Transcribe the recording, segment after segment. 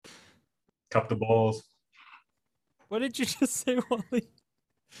Cup the balls. What did you just say, Wally?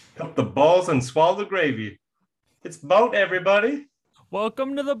 Cup the balls and swallow the gravy. It's boat, everybody.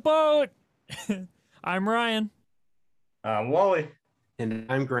 Welcome to the boat. I'm Ryan. I'm Wally. And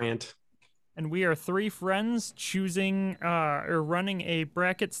I'm Grant. And we are three friends choosing or running a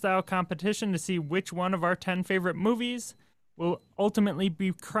bracket style competition to see which one of our 10 favorite movies will ultimately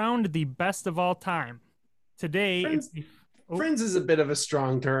be crowned the best of all time. Today, Friends is a bit of a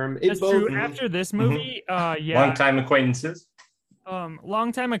strong term. That's true. After this movie, yeah. Long-time acquaintances.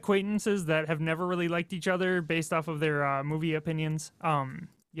 Long-time acquaintances that have never really liked each other based off of their movie opinions.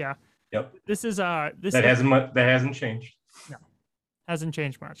 Yeah. Yep. This hasn't changed. No, hasn't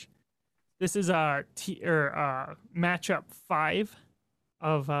changed much. This is matchup 5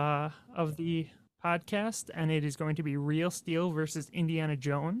 of the podcast, and it is going to be Real Steel versus Indiana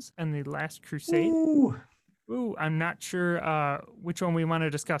Jones and the Last Crusade. Ooh, I'm not sure which one we want to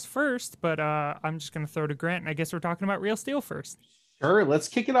discuss first, but I'm just going to throw to Grant, and I guess we're talking about Real Steel first. Sure, let's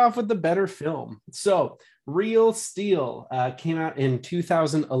kick it off with the better film. So, Real Steel came out in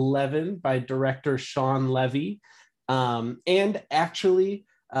 2011 by director Sean Levy. And actually,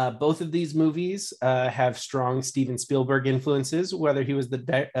 both of these movies have strong Steven Spielberg influences, whether he was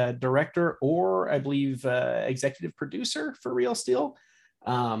the director or, I believe, executive producer for Real Steel.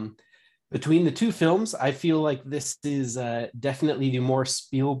 Between the two films, I feel like this is definitely the more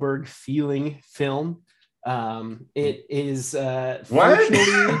Spielberg feeling film. It is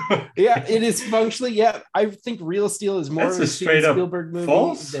functionally, yeah, it is functionally, yeah. I think Real Steel is more of a Steven Spielberg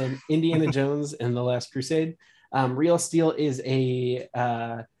movie than Indiana Jones and The Last Crusade. Real Steel is a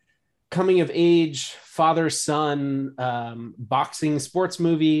coming of age father-son boxing sports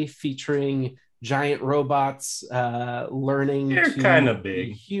movie featuring giant robots learning They're to kind of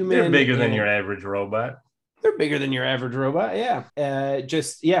big. Human. They're bigger than your average robot. They're bigger than your average robot, yeah.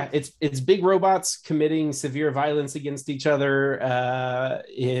 It's big robots committing severe violence against each other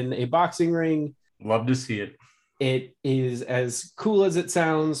in a boxing ring. Love to see it. It is as cool as it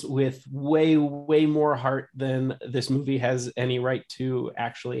sounds, with way, way more heart than this movie has any right to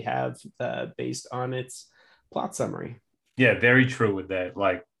actually have, based on its plot summary. Yeah, very true with that.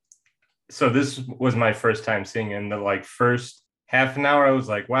 So this was my first time seeing it. In the first half an hour, I was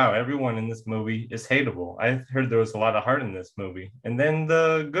like, wow, everyone in this movie is hateable. I heard there was a lot of heart in this movie. And then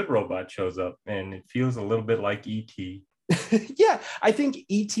the good robot shows up, and it feels a little bit like E.T. Yeah, I think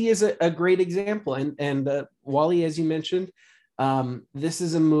E.T. is a great example. And Wally, as you mentioned, this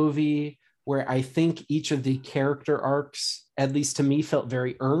is a movie where I think each of the character arcs, at least to me, felt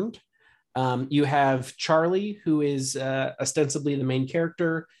very earned. You have Charlie, who is ostensibly the main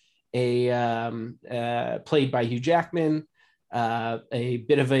character, played by Hugh Jackman, a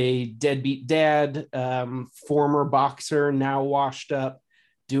bit of a deadbeat dad, former boxer, now washed up,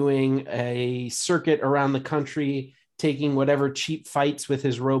 doing a circuit around the country, taking whatever cheap fights with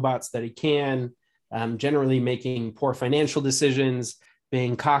his robots that he can, generally making poor financial decisions,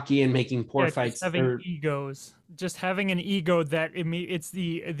 being cocky and making poor fights. Just having an ego that it's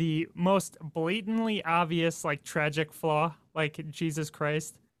the most blatantly obvious, tragic flaw, Jesus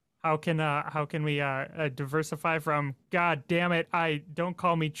Christ. How can we diversify from God damn it, I don't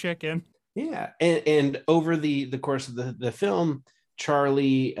call me chicken? Yeah, and over the course of the film,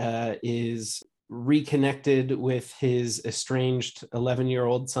 Charlie is reconnected with his estranged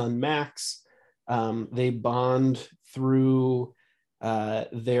 11-year-old son Max. They bond through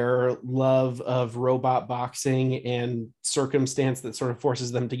their love of robot boxing and circumstance that sort of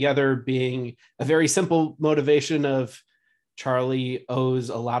forces them together, being a very simple motivation of Charlie owes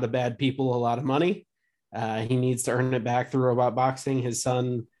a lot of bad people a lot of money. He needs to earn it back through robot boxing. His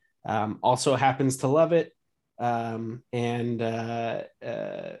son also happens to love it.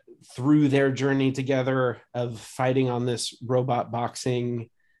 Through their journey together of fighting on this robot boxing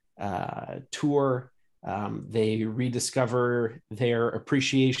tour, they rediscover their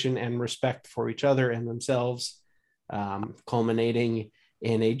appreciation and respect for each other and themselves, culminating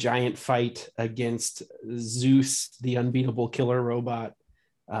in a giant fight against Zeus, the unbeatable killer robot.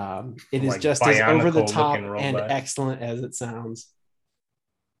 It is just as over the top and excellent as it sounds.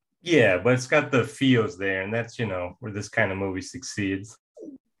 Yeah, but it's got the feels there, and that's, where this kind of movie succeeds.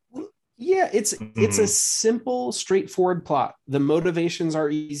 Yeah, it's a simple, straightforward plot. The motivations are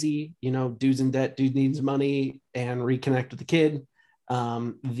easy. Dude's in debt, dude needs money, and reconnect with the kid.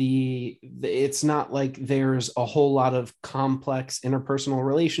 It's not like there's a whole lot of complex interpersonal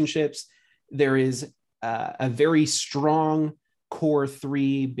relationships. There is a very strong core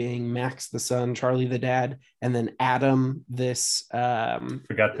three, being Max the son, Charlie the dad, and then Adam, this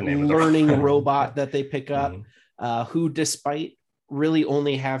forgot the name learning robot that they pick up, who, despite really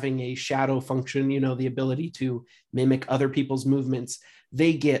only having a shadow function, the ability to mimic other people's movements,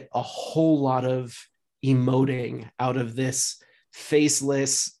 they get a whole lot of emoting out of this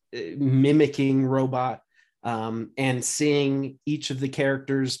faceless mimicking robot, and seeing each of the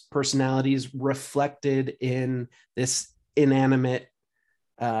characters' personalities reflected in this inanimate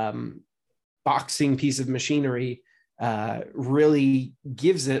boxing piece of machinery really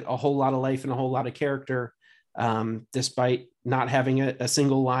gives it a whole lot of life and a whole lot of character, despite not having a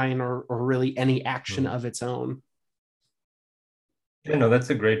single line or really any action of its own. That's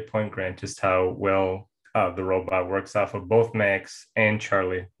a great point, Grant, just how well the robot works off of both Max and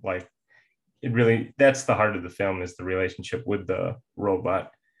Charlie. Like, it really, that's the heart of the film, is the relationship with the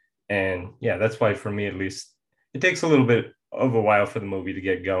robot. And yeah, that's why, for me at least, it takes a little bit of a while for the movie to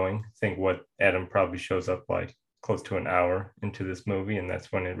get going. I think what Adam probably shows up like close to an hour into this movie, and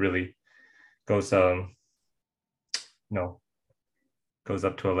that's when it really goes goes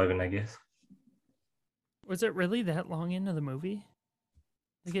up to 11, I guess. Was it really that long into the movie?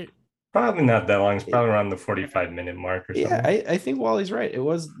 Probably not that long. It's probably around the 45-minute mark or something. Yeah, I think Wally's right. It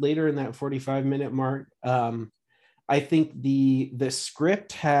was later in that 45-minute mark. I think the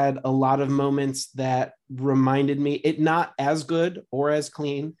script had a lot of moments that reminded me, it not as good or as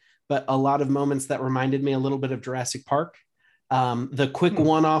clean, but a lot of moments that reminded me a little bit of Jurassic Park. The quick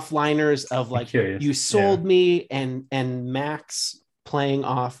one-off liners of like, you sold me, and Max playing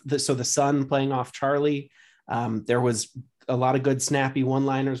off the son playing off Charlie. There was a lot of good snappy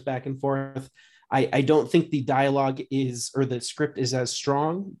one-liners back and forth. I don't think the dialogue or the script is as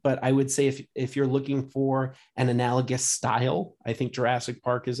strong, but I would say if you're looking for an analogous style, I think Jurassic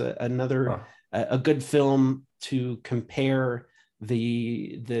Park is another good film to compare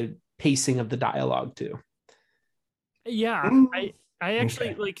the pacing of the dialogue to. Yeah, I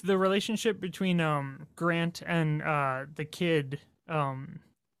actually like the relationship between Grant and the kid.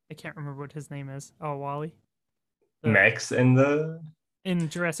 I can't remember what his name is. Oh, Wally. Max in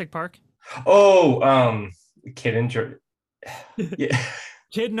Jurassic Park. Oh, kid in yeah.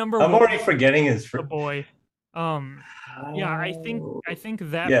 Kid number I'm one. already forgetting his the boy. Yeah, I think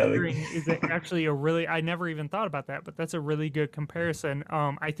that pairing is actually a really, I never even thought about that, but that's a really good comparison.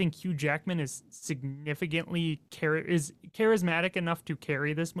 I think Hugh Jackman is significantly is charismatic enough to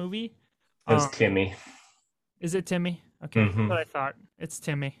carry this movie. It's Timmy. Is it Timmy? Okay, that's what I thought. It's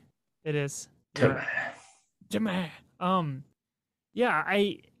Timmy. It is. Timmy. Yeah,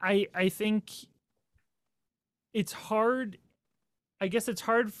 I think it's hard. I guess it's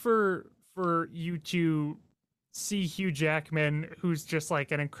hard for you to see Hugh Jackman, who's just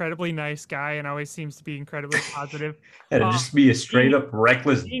like an incredibly nice guy and always seems to be incredibly positive. Just be a straight up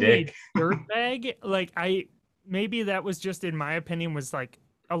reckless dick. Dirtbag. Like, maybe that was just, in my opinion, was like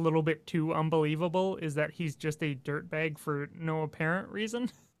a little bit too unbelievable, is that he's just a dirtbag for no apparent reason.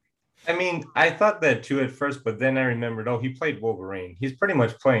 I mean, I thought that too at first, but then I remembered, he played Wolverine. He's pretty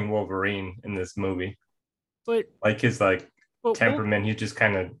much playing Wolverine in this movie. But like his temperament, he's just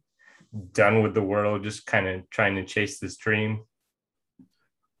kind of done with the world, just kind of trying to chase this dream.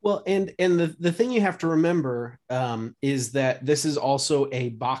 Well, and the thing you have to remember is that this is also a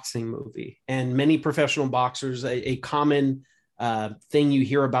boxing movie, and many professional boxers, a common thing you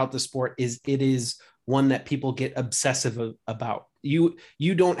hear about the sport is it is one that people get obsessive about. You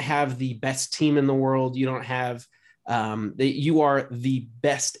don't have the best team in the world. You don't have you are the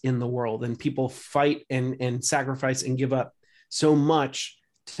best in the world, and people fight and sacrifice and give up so much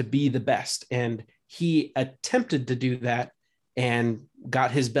to be the best. And he attempted to do that and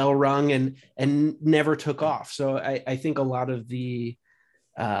got his bell rung and never took off. So I think a lot of the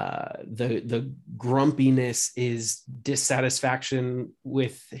grumpiness is dissatisfaction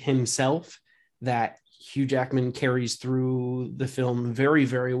with himself that Hugh Jackman carries through the film very,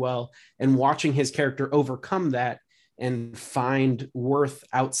 very well. And watching his character overcome that and find worth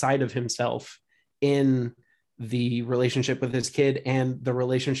outside of himself in the relationship with his kid and the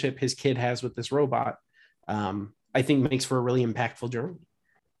relationship his kid has with this robot, I think makes for a really impactful journey.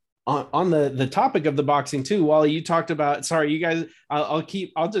 On the topic of the boxing too, Wally, you talked about, sorry, you guys, I'll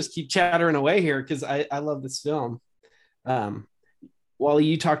just keep chattering away here because I love this film. Wally,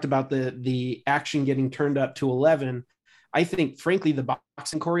 you talked about the action getting turned up to 11. I think, frankly, the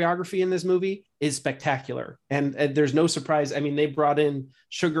boxing choreography in this movie is spectacular. And there's no surprise. I mean, they brought in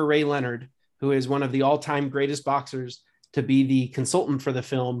Sugar Ray Leonard, who is one of the all-time greatest boxers, to be the consultant for the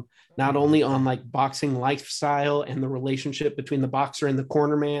film, not only on like boxing lifestyle and the relationship between the boxer and the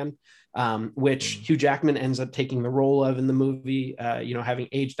corner man, which Hugh Jackman ends up taking the role of in the movie, having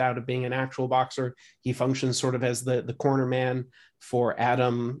aged out of being an actual boxer. He functions sort of as the corner man for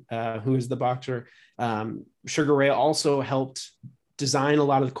Adam, who is the boxer. Sugar Ray also helped design a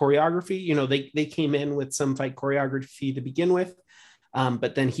lot of the choreography. You know, they came in with some fight choreography to begin with,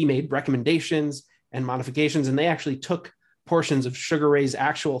 but then he made recommendations and modifications, and they actually took portions of Sugar Ray's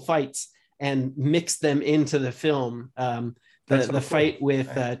actual fights and mixed them into the film. The fight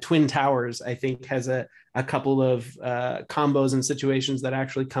with Twin Towers, I think, has a couple of combos and situations that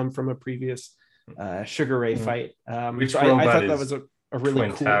actually come from a previous Sugar Ray fight. Which so I thought that was a really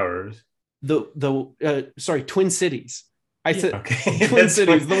Twin cool. Towers. Sorry, Twin Cities. I said okay. Twin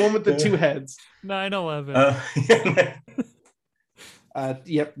Cities, the one with the two heads. 9/11.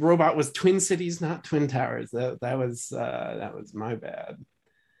 Yep, robot was Twin Cities, not Twin Towers. That was my bad.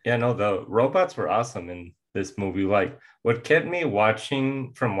 Yeah, no, the robots were awesome in this movie. Like, what kept me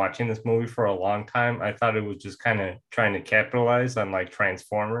watching this movie for a long time, I thought it was just kind of trying to capitalize on like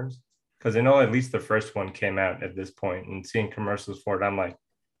Transformers, because I know at least the first one came out at this point, and seeing commercials for it, I'm like,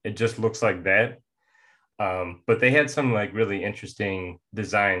 it just looks like that. But they had some like really interesting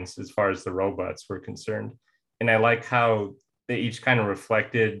designs as far as the robots were concerned, and I like how they each kind of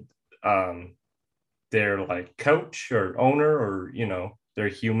reflected their like coach or owner, or their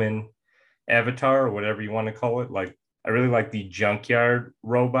human avatar, or whatever you want to call it. Like, I really like the junkyard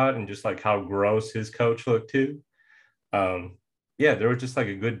robot and just like how gross his coach looked too. Yeah, there was just like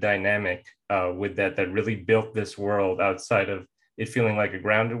a good dynamic with that really built this world outside of it feeling like a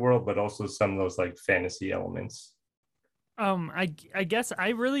grounded world, but also some of those like fantasy elements. I guess I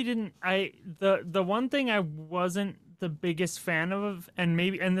really didn't. The one thing I wasn't the biggest fan of, and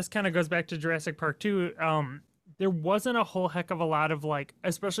this kind of goes back to Jurassic Park 2. There wasn't a whole heck of a lot of like,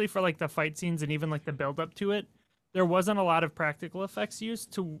 especially for like the fight scenes and even like the build up to it. There wasn't a lot of practical effects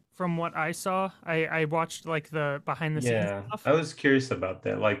used from what I saw. I watched like the behind the scenes stuff. I was curious about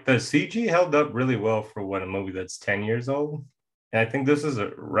that. Like, the CG held up really well for what a movie that's 10 years old. And I think this is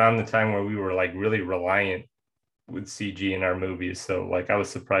around the time where we were like really reliant with CG in our movies. So like, I was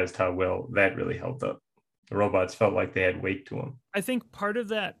surprised how well that really held up. The robots felt like they had weight to them. I think part of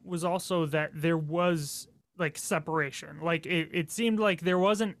that was also that there was like separation. Like it seemed like there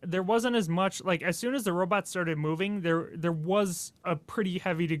wasn't as much, like as soon as the robots started moving, there was a pretty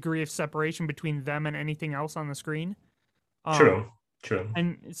heavy degree of separation between them and anything else on the screen. True.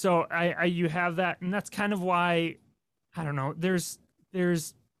 And so I you have that, and that's kind of why, I don't know, there's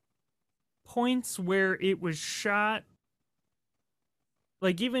points where it was shot,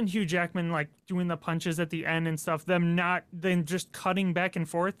 like even Hugh Jackman like doing the punches at the end and stuff, them just cutting back and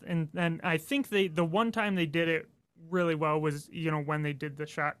forth, and I think the one time they did it really well was when they did the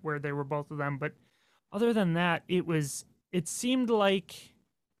shot where they were both of them, but other than that, it seemed like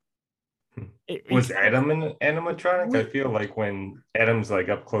was Adam an animatronic? I feel like when Adam's like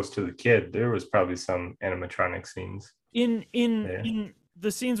up close to the kid, there was probably some animatronic scenes in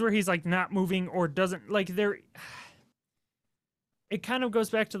the scenes where he's like not moving or doesn't like there. It kind of goes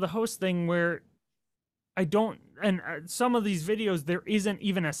back to the host thing where I don't, and some of these videos, there isn't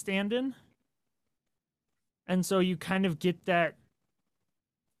even a stand-in. And so you kind of get that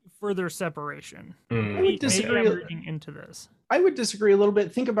further separation. I would disagree. Maybe I'm reading into this. I would disagree a little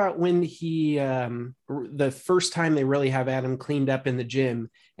bit. Think about when he, the first time they really have Adam cleaned up in the gym,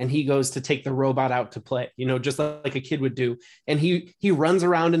 and he goes to take the robot out to play, just like a kid would do. And he runs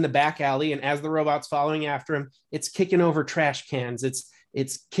around in the back alley, and as the robot's following after him, it's kicking over trash cans.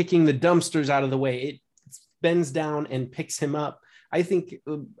 It's kicking the dumpsters out of the way. It bends down and picks him up. I think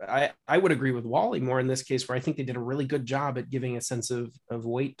I would agree with Wally more in this case, where I think they did a really good job at giving a sense of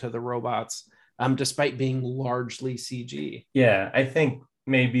weight to the robots. Despite being largely CG. Yeah, I think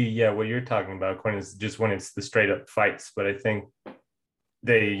maybe, what you're talking about, Quinn, is just when it's the straight up fights. But I think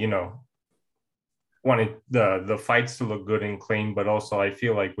they, wanted the fights to look good and clean. But also I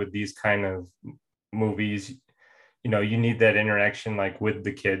feel like with these kind of movies, you need that interaction like with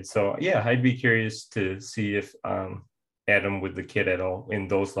the kid. So yeah, I'd be curious to see if Adam with the kid at all in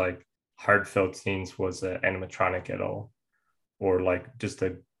those like heartfelt scenes was animatronic at all, or like just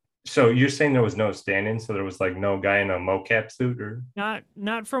a. So you're saying there was no stand-in, so there was like no guy in a mocap suit, or not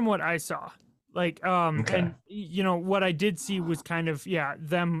from what I saw. Like okay. And what I did see was kind of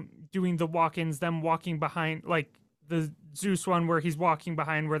them doing the walk-ins, them walking behind, like the Zeus one where he's walking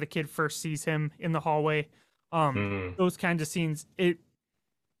behind where the kid first sees him in the hallway. Those kinds of scenes. It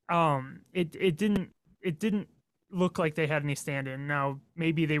didn't look like they had any stand-in. Now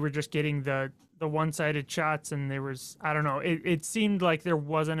maybe they were just getting the one-sided shots, and there was, I don't know, it seemed like there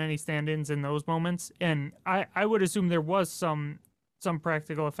wasn't any stand-ins in those moments, and I would assume there was some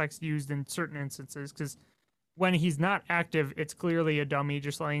practical effects used in certain instances, because when he's not active, it's clearly a dummy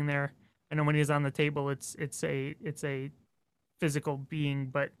just laying there, and then when he's on the table, it's a physical being.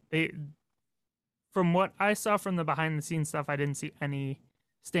 But from what I saw from the behind the scenes stuff, I didn't see any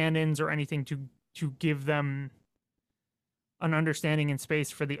stand-ins or anything to give them an understanding and space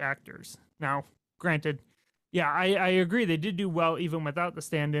for the actors. Now, granted, yeah, I agree they did do well even without the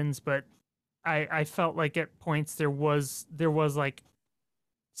stand-ins, but I felt like at points there was like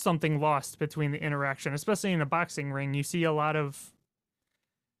something lost between the interaction, especially in a boxing ring. You see a lot of,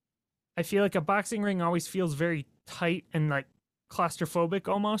 I feel like a boxing ring always feels very tight and like claustrophobic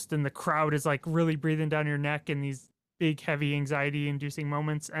almost, and the crowd is like really breathing down your neck in these big, heavy, anxiety-inducing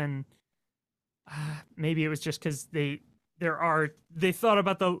moments. And maybe it was just because they thought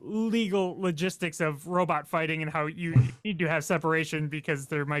about the legal logistics of robot fighting and how you need to have separation because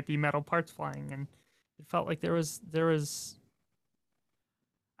there might be metal parts flying, and it felt like there was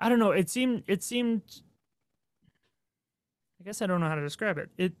I don't know, it seemed I guess I don't know how to describe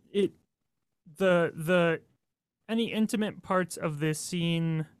it. The any intimate parts of this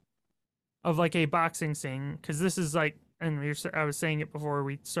scene of like a boxing scene, because this is like, and I was saying it before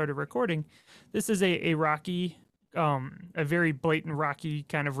we started recording, this is a Rocky, a very blatant Rocky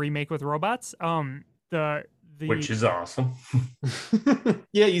kind of remake with robots. Which is awesome.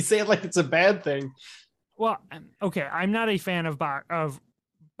 Yeah, you say it like it's a bad thing. Well, okay, I'm not a fan of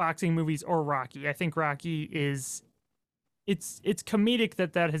boxing movies or Rocky. I think Rocky is it's comedic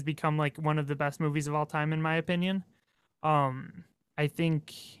that has become like one of the best movies of all time in my opinion. I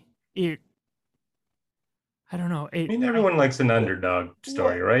think I don't know. I mean, everyone likes an underdog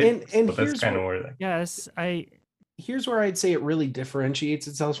story, right? And so that's kind of where yes, here's where I'd say it really differentiates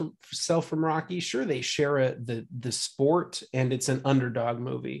itself from Rocky. Sure, they share the sport and it's an underdog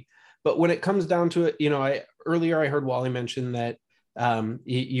movie, but when it comes down to it, earlier I heard Wally mention that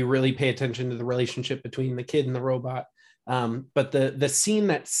you really pay attention to the relationship between the kid and the robot. But the scene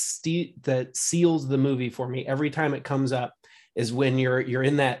that seals the movie for me every time it comes up is when you're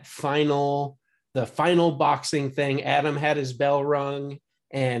in that the final boxing thing. Adam had his bell rung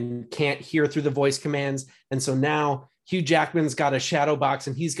and can't hear through the voice commands, and so now Hugh Jackman's got a shadow box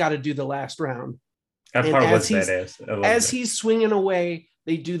and he's got to do the last round. That part was badass. As he's swinging away,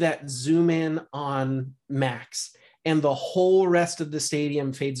 they do that zoom in on Max, and the whole rest of the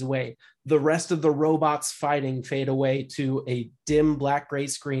stadium fades away. The rest of the robots fighting fade away to a dim black gray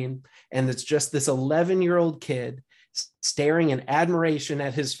screen. And it's just this 11-year-old kid staring in admiration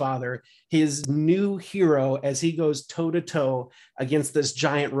at his father, his new hero, as he goes toe to toe against this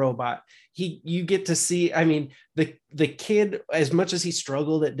giant robot. You get to see, I mean, the kid, as much as he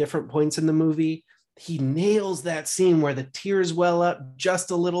struggled at different points in the movie, he nails that scene where the tears well up just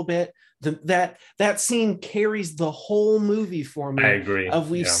a little bit. That scene carries the whole movie for me. I agree.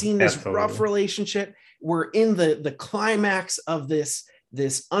 We've seen this rough relationship. We're in the climax of this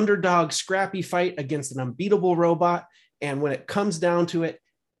underdog scrappy fight against an unbeatable robot. And when it comes down to it,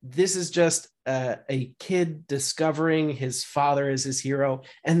 this is just a kid discovering his father as his hero.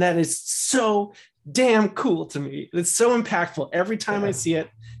 And that is so damn cool to me. It's so impactful. Every time I see it,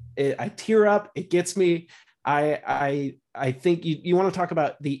 I tear up. It gets me. I think you want to talk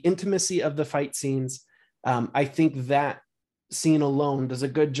about the intimacy of the fight scenes. I think that scene alone does a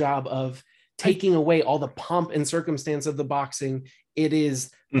good job of taking away all the pomp and circumstance of the boxing. It is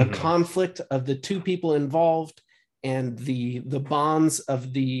the conflict of the two people involved and the bonds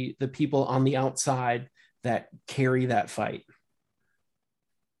of the people on the outside that carry that fight.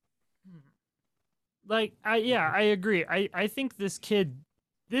 Like, I agree. I think this kid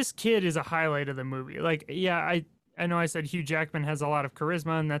is a highlight of the movie. Like, yeah, I know I said Hugh Jackman has a lot of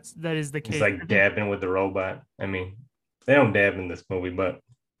charisma, and that is the case. He's like dabbing with the robot. I mean, they don't dab in this movie, but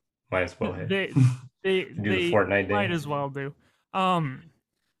might as well have. They do the Fortnite day. Might as well do.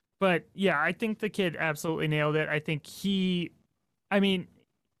 But yeah, I think the kid absolutely nailed it. I think he's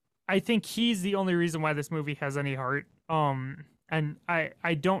the only reason why this movie has any heart. And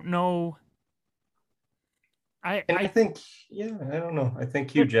I don't know. I think, I don't know. I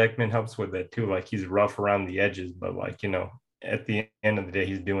think Hugh Jackman helps with that too. Like, he's rough around the edges, but like, at the end of the day,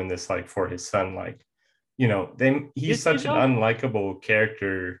 he's doing this like for his son. Like, he's such an unlikable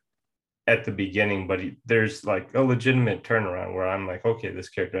character at the beginning, but there's like a legitimate turnaround where I'm like, okay, this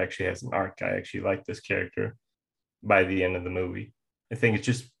character actually has an arc. I actually like this character by the end of the movie. I think it's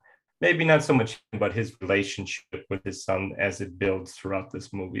just maybe not so much, but his relationship with his son as it builds throughout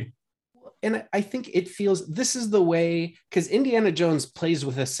this movie. And I think it feels, this is the way, because Indiana Jones plays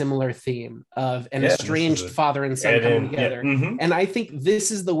with a similar theme of an estranged father and son coming together. And I think this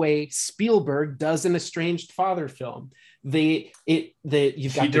is the way Spielberg does an estranged father film.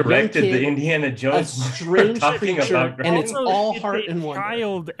 You've got She directed the Indiana Jones. A strange talking creature, about and it's Also, all it's heart a and wonder.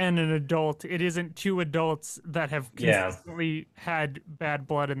 child and an adult. It isn't two adults that have consistently had bad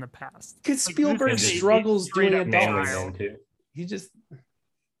blood in the past. Because Spielberg struggles doing adults. He just,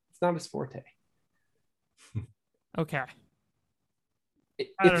 it's not his forte. Okay.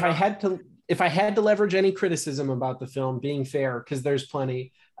 If I had to leverage any criticism about the film, being fair, because there's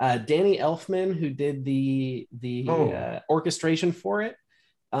plenty, Danny Elfman, who did the orchestration for it,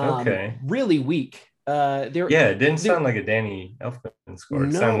 really weak. It didn't sound like a Danny Elfman score.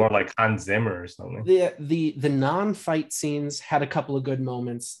 It sounded more like Hans Zimmer or something. The non-fight scenes had a couple of good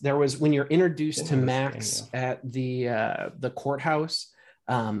moments. There was when you're introduced to Max at the courthouse.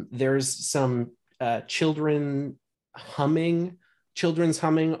 There's some children's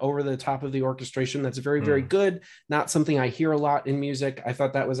humming over the top of the orchestration. That's very, very good. Not something I hear a lot in music. I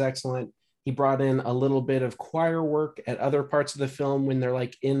thought that was excellent. He brought in a little bit of choir work at other parts of the film when they're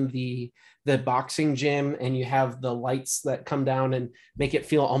like in the boxing gym and you have the lights that come down and make it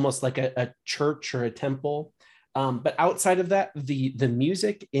feel almost like a church or a temple. But outside of that, the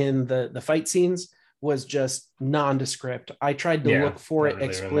music in the fight scenes was just nondescript. I tried to look for it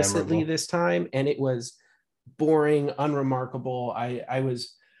explicitly this time, and it was boring, unremarkable. I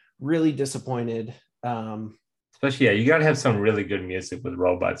was really disappointed. Especially, you got to have some really good music with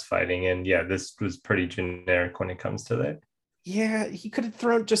robots fighting. And this was pretty generic when it comes to that. Yeah, he could have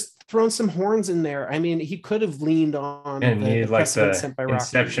thrown some horns in there. I mean, he could have leaned on the precedent sent by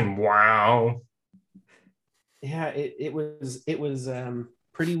Inception. Rocky. Wow. Yeah, it was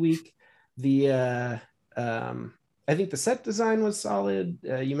pretty weak. I think the set design was solid.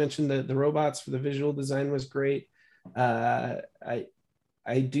 You mentioned the robots for the visual design was great. I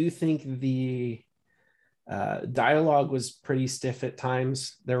do think the dialogue was pretty stiff at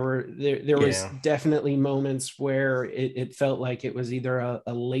times. There was definitely moments where it felt like it was either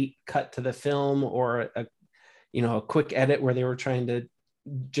a late cut to the film or a quick edit where they were trying to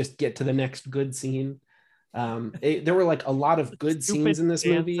just get to the next good scene. There were like a lot of good scenes in this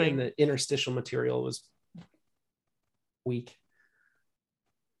movie, and the interstitial material was weak.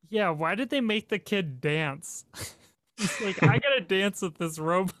 Yeah, why did they make the kid dance? It's like, I gotta dance with this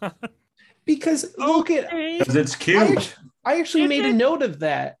robot. Because because it's cute. I actually made a note of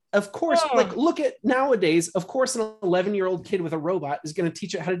that. Of course, look at nowadays. Of course, an 11-year-old kid with a robot is going to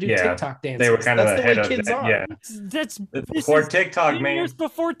teach it how to do TikTok dances. They were kind of ahead of kids that. Yeah, that's before TikTok, man. Years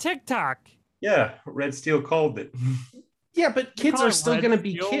before TikTok. Yeah, Red Steel called it. Yeah, but kids are still going to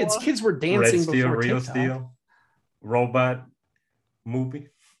be kids. Kids were dancing before Real TikTok. Steel, robot movie.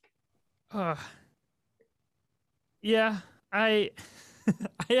 Yeah, I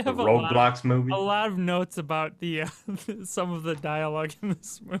have the Roblox movie. A lot of notes about the some of the dialogue in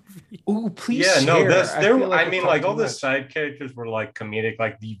this movie. Oh, please share. I mean, all the side characters were like comedic,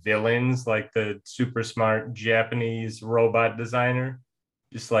 like the villains, like the super smart Japanese robot designer,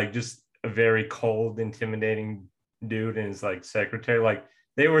 just a very cold, intimidating dude and his like secretary. Like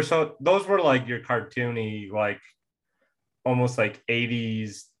those were like your cartoony, like almost like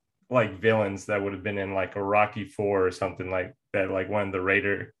 80s like villains that would have been in like a Rocky 4 or something like that, like one of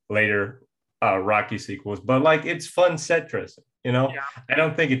the later Rocky sequels. But like it's fun set dressing, I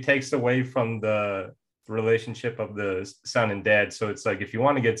don't think it takes away from the relationship of the son and dad. So it's like, if you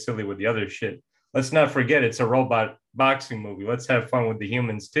want to get silly with the other shit, let's not forget it's a robot boxing movie. Let's have fun with the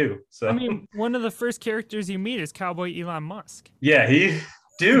humans too. So I mean, one of the first characters you meet is Cowboy Elon Musk. Yeah, he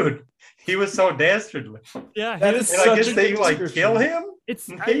was so dastardly. Yeah, that is such I guess they like kill him. It's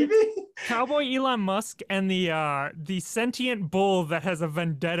maybe Cowboy Elon Musk and the sentient bull that has a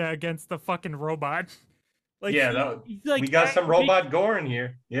vendetta against the fucking robot. Like, we got some robot gore in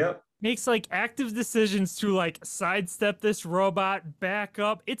here. Yep. Makes like active decisions to like sidestep this robot, back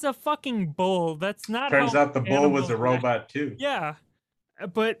up. It's a fucking bull. That's not. Turns out the bull was a robot too. Yeah,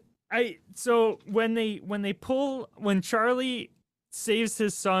 but when Charlie saves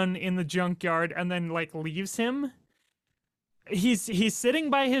his son in the junkyard and then like leaves him, he's sitting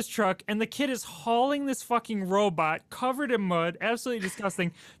by his truck and the kid is hauling this fucking robot covered in mud, absolutely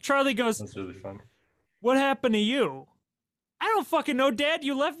disgusting. Charlie goes, "That's really funny. What happened to you?" "I don't fucking know, Dad.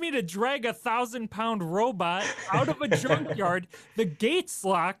 You left me to drag a 1,000-pound robot out of a junkyard. The gate's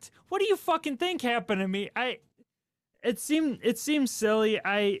locked. What do you fucking think happened to me?" It seems silly.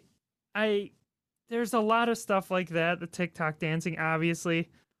 There's a lot of stuff like that. The TikTok dancing, obviously.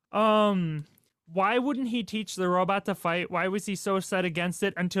 Why wouldn't he teach the robot to fight? Why was he so set against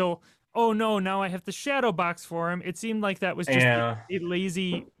it until, oh no, now I have to shadow box for him? It seemed like that was just a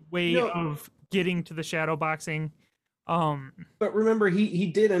lazy way of getting to the shadow boxing. But remember, he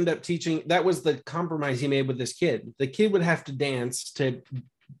did end up teaching. That was the compromise he made with this kid. The kid would have to dance to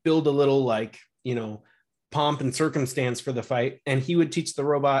build a little, like, pomp and circumstance for the fight, and he would teach the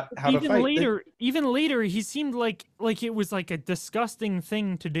robot how to fight. Even later, he seemed like it was like a disgusting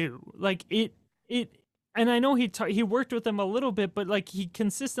thing to do. Like it. And I know he worked with them a little bit, but like he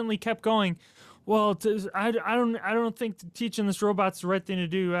consistently kept going. Well, I don't think teaching this robot's the right thing to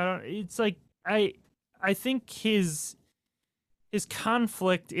do. It's like I think his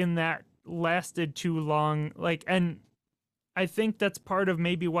conflict in that lasted too long. Like, and I think that's part of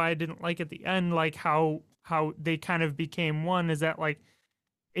maybe why I didn't like at the end, like how they kind of became one, is that like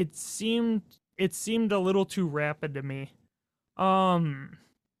it seemed a little too rapid to me.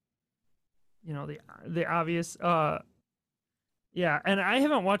 The obvious yeah, and I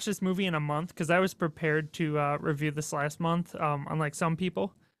haven't watched this movie in a month because I was prepared to review this last month, unlike some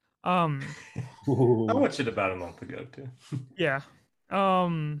people. I watched it about a month ago too. Yeah.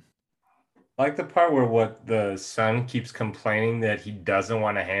 Like the part where the son keeps complaining that he doesn't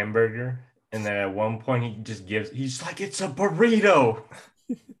want a hamburger, and then at one point he's like, it's a burrito.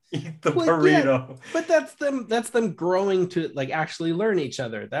 Eat the burrito. Yeah, but that's them growing to like actually learn each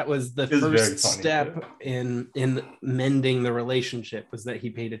other. That was the first step in mending the relationship, was that he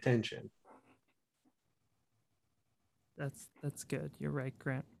paid attention. That's good. You're right,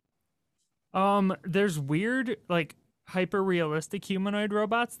 Grant. There's weird, like, hyper realistic humanoid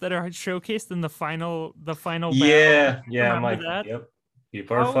robots that are showcased in the final battle. Yeah, I'm like, that? Yep.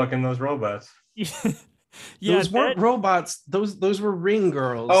 People are fucking those robots. Yeah, those weren't robots. Those were ring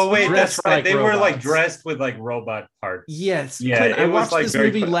girls. Oh wait, that's right. They were like dressed with like robot parts. Yes. Yeah, Clint, I watched this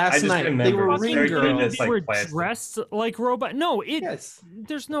movie last night. They were ring girls. They were dressed like robot. No,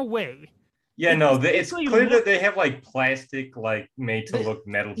 there's no way. Yeah, it's clear that they have like plastic, like made to look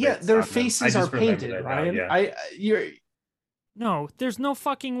metal. Yeah, their faces are painted, Ryan. No, there's no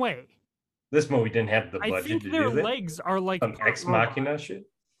fucking way. This movie didn't have the budget. I think their legs are like some Ex Machina shit.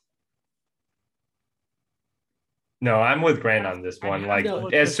 No, I'm with Grant on this one. Like,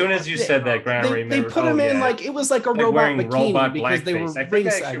 as soon as you said that, Grant, I remember. They put them in like it was like a robot bikini because they were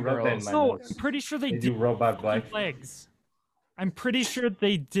ringside girls. No, I'm pretty sure they did robot black legs. I'm pretty sure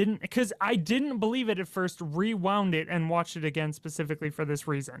they didn't, because I didn't believe it at first, rewound it and watched it again specifically for this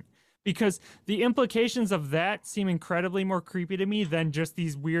reason. Because the implications of that seem incredibly more creepy to me than just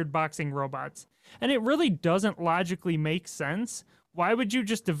these weird boxing robots. And it really doesn't logically make sense. Why would you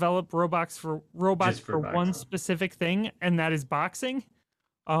just develop robots for one specific thing, and that is boxing?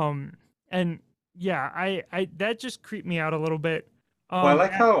 And yeah, I that just creeped me out a little bit. Well, I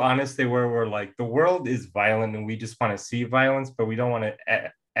like how honest they were. We're like, the world is violent, and we just want to see violence, but we don't want to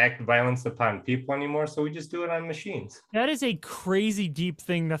act violence upon people anymore, so we just do it on machines. That is a crazy deep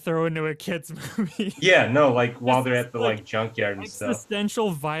thing to throw into a kid's movie. Yeah, no, like while they're at the like junkyard and stuff.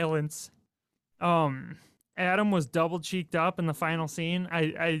 Existential violence. Adam was double cheeked up in the final scene.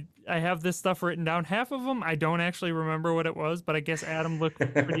 I have this stuff written down. Half of them I don't actually remember what it was, but I guess Adam looked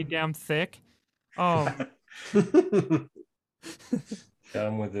pretty damn thick. Got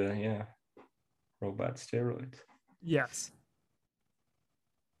him with the robot steroids. Yes.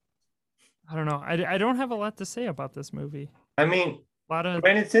 I don't know. I don't have a lot to say about this movie. I mean,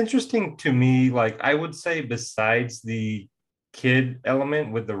 and it's interesting to me. Like, I would say, besides the kid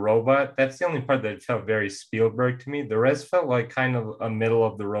element with the robot, that's the only part that felt very Spielberg to me. The rest felt like kind of a middle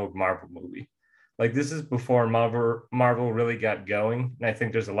of the road Marvel movie. Like, this is before Marvel really got going, and I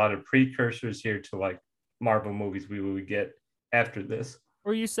think there's a lot of precursors here to like Marvel movies we would get after this.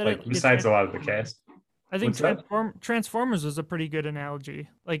 Or you said like, besides a lot of the cast. I think Transformers was a pretty good analogy.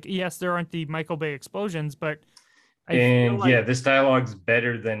 Like, yes, there aren't the Michael Bay explosions, but this dialogue's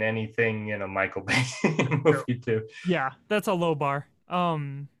better than anything in a Michael Bay movie too. Yeah, that's a low bar.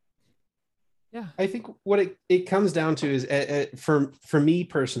 Yeah, I think what it comes down to is for me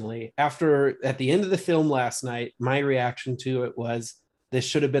personally, at the end of the film last night, my reaction to it was this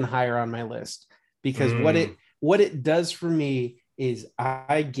should have been higher on my list, because what it does for me is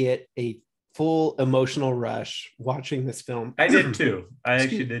I get a full emotional rush watching this film. I did too. I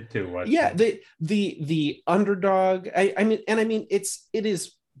actually did too. Yeah, the underdog. I mean, it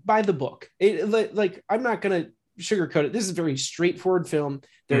is by the book. Like, I'm not gonna sugarcoat it. This is a very straightforward film.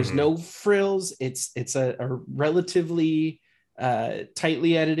 There's no frills. It's a relatively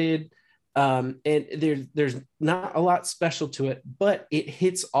tightly edited, and there's not a lot special to it, but it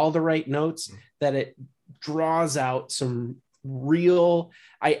hits all the right notes that it draws out some real.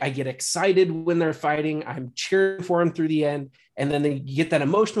 I get excited when they're fighting. I'm cheering for them through the end, and then you get that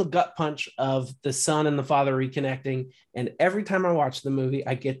emotional gut punch of the son and the father reconnecting. And every time I watch the movie,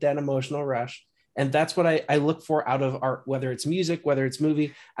 I get that emotional rush. And that's what I look for out of art, whether it's music, whether it's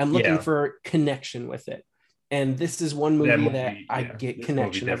movie. I'm looking for connection with it. And this is one movie that I get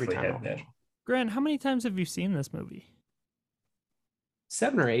connection every time I watch. Grant, how many times have you seen this movie?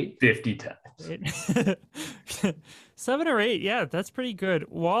 7 or 8. 50 times. 7 or 8, yeah, that's pretty good.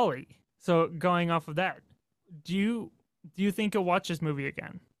 Wally. So going off of that, do you think you'll watch this movie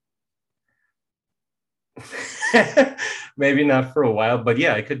again? Maybe not for a while, but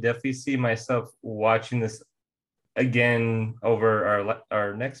yeah, I could definitely see myself watching this again over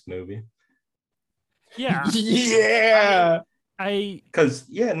our next movie. Yeah. Yeah. Because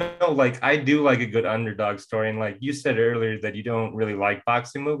like I do like a good underdog story, and like you said earlier that you don't really like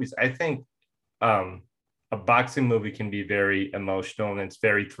boxing movies. I think a boxing movie can be very emotional and it's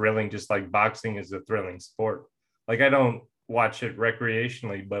very thrilling, just like boxing is a thrilling sport. Like I don't watch it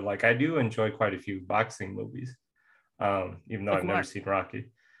recreationally, but like I do enjoy quite a few boxing movies, even though I've never seen Rocky.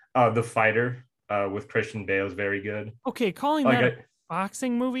 The Fighter with Christian Bale is very good. Okay, calling that a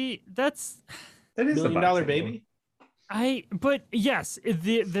boxing movie, that is $1 Million Baby. But yes,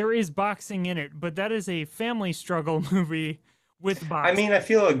 there is boxing in it, but that is a family struggle movie with boxing. I mean, I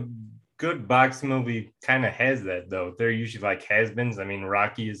feel a good boxing movie kind of has that though. They're usually like has-beens. I mean,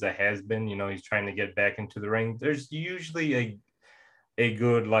 Rocky is a has-been, he's trying to get back into the ring. There's usually a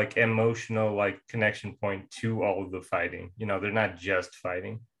good like emotional like connection point to all of the fighting. They're not just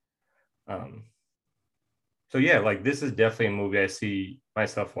fighting. So yeah, like this is definitely a movie I see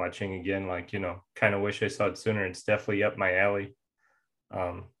myself watching again. Like, kind of wish I saw it sooner. It's definitely up my alley.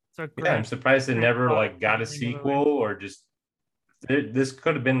 I'm surprised it never like got a sequel or just this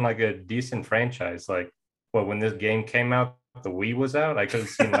could have been like a decent franchise. Like, when this game came out, the Wii was out. I could have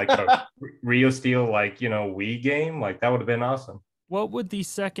seen like a Real Steel, like, Wii game. Like that would have been awesome. What would the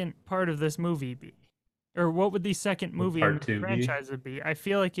second part of this movie be? Or what would the second movie in the franchise would be? I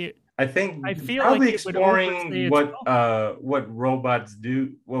feel like probably exploring what robots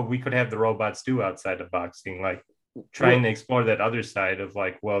do. Well, we could have the robots do outside of boxing, like trying to explore that other side of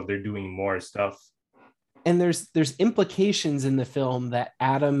like, well, they're doing more stuff. And there's implications in the film that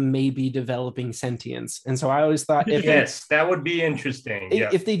Adam may be developing sentience. And so I always thought that would be interesting.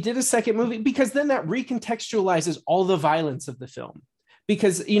 If they did a second movie, because then that recontextualizes all the violence of the film.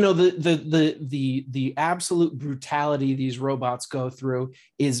 Because the absolute brutality these robots go through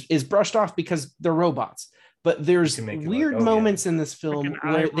is brushed off because they're robots. But there's weird moments in this film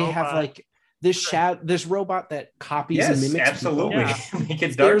where they have like this robot that copies and mimics absolutely people.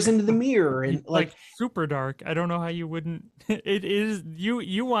 It stares into the mirror and like super dark. I don't know how you wouldn't. It is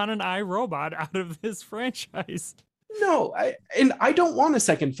you want an iRobot out of this franchise. No, I don't want a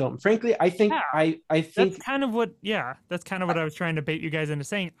second film. Frankly, I think I think that's kind of what I was trying to bait you guys into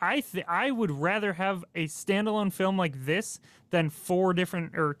saying. I would rather have a standalone film like this than 4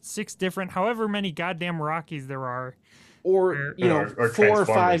 different or 6 different, however many goddamn Rockies there are, or 4 or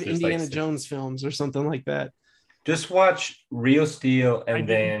 5 Indiana Jones films or something like that. Just watch Real Steel and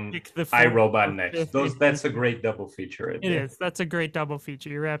then iRobot next. That's a great double feature. Right there. It is. That's a great double feature.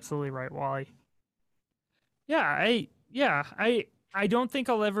 You're absolutely right, Wally. I don't think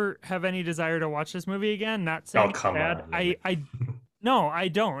I'll ever have any desire to watch this movie again. Not saying it's bad. No, I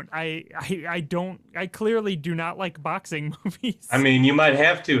don't. I don't. I clearly do not like boxing movies. I mean, you might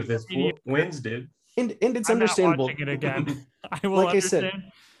have to if this wins, dude. And it's understandable. Not watching it again. I will like understand.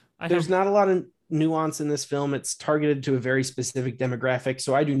 I said, there's not a lot of nuance in this film. It's targeted to a very specific demographic,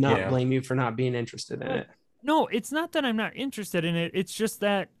 so I do not blame you for not being interested in it. No, it's not that I'm not interested in it. It's just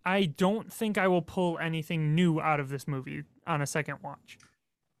that I don't think I will pull anything new out of this movie on a second watch.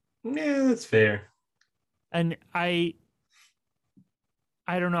 Yeah, that's fair. And I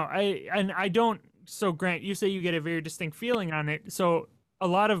don't know. I don't. So Grant, you say you get a very distinct feeling on it. So a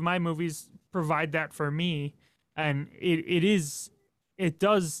lot of my movies provide that for me, and it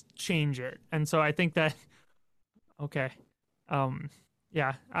does change it. And so I think that okay.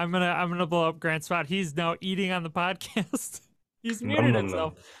 Yeah, I'm gonna blow up Grant's spot. He's now eating on the podcast. He's muted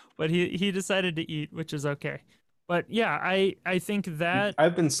himself, but he decided to eat, which is okay. But yeah, I think that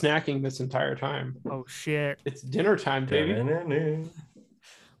I've been snacking this entire time. Oh shit! It's dinner time, baby.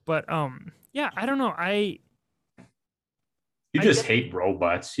 But yeah, I don't know. You just hate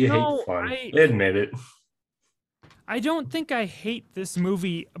robots. You hate fun. Admit it. I don't think I hate this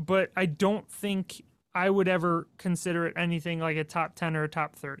movie, but I don't think I would ever consider it anything like a top 10 or a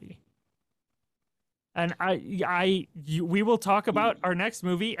top 30. And we will talk about our next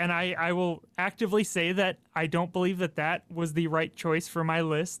movie, and I will actively say that I don't believe that was the right choice for my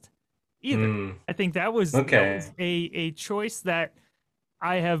list either. I think that was a choice that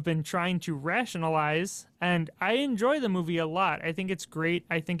I have been trying to rationalize, and I enjoy the movie a lot. I think it's great.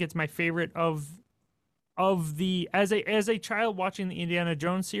 I think it's my favorite of the as a child watching the Indiana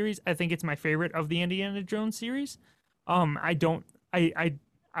Jones series. I think it's my favorite of the Indiana Jones series. I don't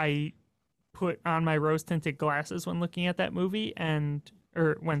I put on my rose tinted glasses when looking at that movie and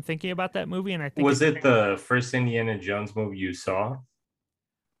or when thinking about that movie, and I think Was it the first Indiana Jones movie you saw?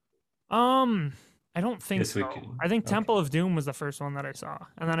 um I don't think Yes, so. we can. I think Okay. Temple of Doom was the first one that I saw,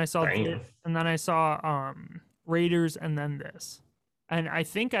 and then I saw Damn. and then I saw Raiders, and then this, and I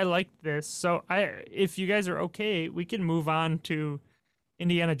think I liked this. So if you guys are okay, we can move on to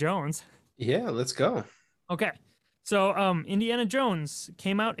Indiana Jones. Yeah, let's go. Okay. So, Indiana Jones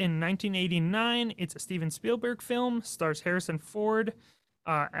came out in 1989. It's a Steven Spielberg film, stars Harrison Ford,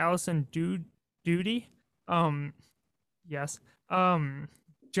 Allison Doody, um, yes,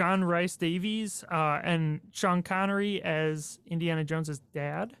 John Rice Davies, and Sean Connery as Indiana Jones's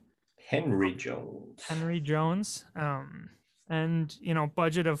dad, Henry Jones. Henry Jones. And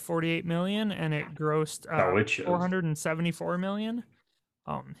budget of 48 million, and it grossed Oh, it shows. 474 million.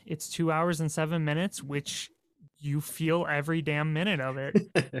 It's 2 hours and 7 minutes, which you feel every damn minute of it.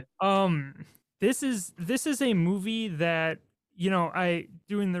 This is a movie that, I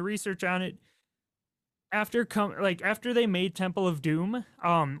doing the research on it after they made Temple of Doom,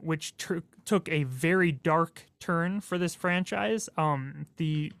 which took a very dark turn for this franchise.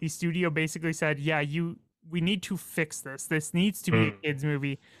 The studio basically said, yeah, we need to fix this. This needs to be a kids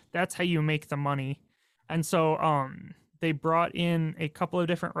movie. That's how you make the money. And so they brought in a couple of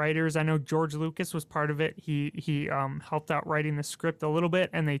different writers. I know George Lucas was part of it. He helped out writing the script a little bit,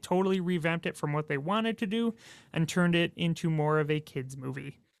 and they totally revamped it from what they wanted to do and turned it into more of a kids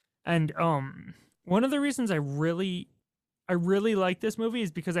movie. And one of the reasons I really like this movie is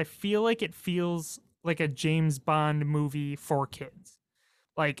because I feel like it feels like a James Bond movie for kids.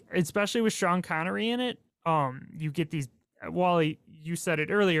 Like, especially with Sean Connery in it, you get these. Wally, you said it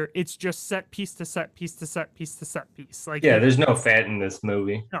earlier. It's just set piece to set piece to set piece to set piece. Like, yeah, there's no fat in this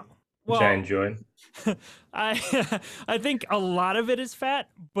movie, no, which I enjoyed. I think a lot of it is fat,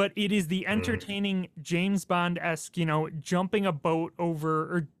 but it is the entertaining James Bond-esque, jumping a boat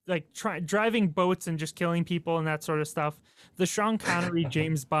over or like driving boats and just killing people and that sort of stuff. The Sean Connery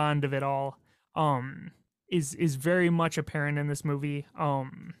James Bond of it all is very much apparent in this movie.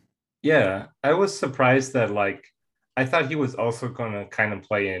 Yeah, I was surprised that I thought he was also gonna kind of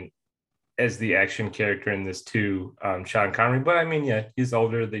play in as the action character in this too, Sean Connery. But I mean, yeah, he's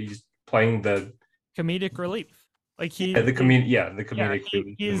older. That he's playing the comedic relief, like the comedic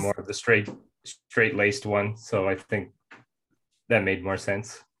relief, and more of the straight laced one. So I think that made more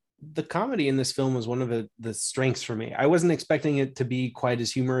sense. The comedy in this film was one of the strengths for me. I wasn't expecting it to be quite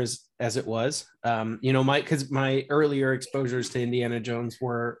as humorous as it was. Because my earlier exposures to Indiana Jones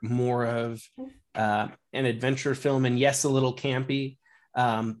were more of an adventure film, and yes, a little campy,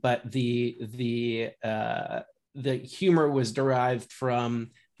 but the humor was derived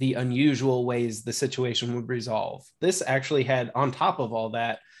from the unusual ways the situation would resolve. This actually had, on top of all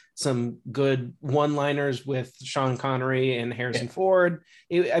that, some good one-liners with Sean Connery and Harrison Ford.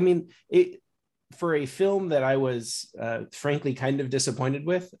 For a film that I was frankly kind of disappointed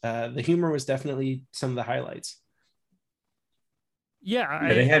with, the humor was definitely some of the highlights. Yeah,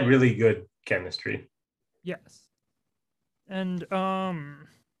 they had really good chemistry. Yes. And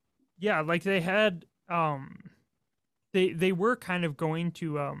like they had they were kind of going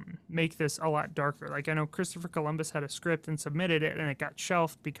to make this a lot darker. Like, I know Christopher Columbus had a script and submitted it, and it got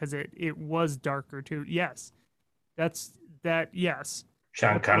shelved because it was darker too. Yes. Yes.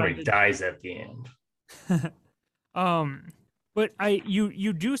 Sean Connery dies at the end. But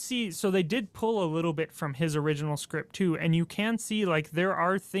you do see, so they did pull a little bit from his original script too, and you can see like there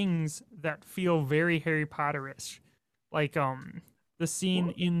are things that feel very Harry Potter-ish. Like the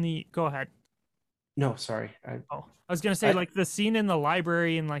scene in the go ahead. No, sorry. I was gonna say like the scene in the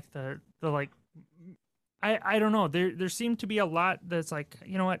library and like the like I don't know. There seemed to be a lot that's like,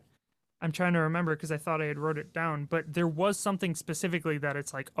 you know what? I'm trying to remember because I thought I had wrote it down, but there was something specifically that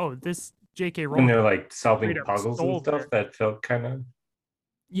it's like, oh, this J.K. Rowling. When they're like solving puzzles and stuff, that felt kind of.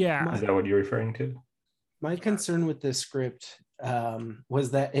 Yeah. Is that what you're referring to? My concern with this script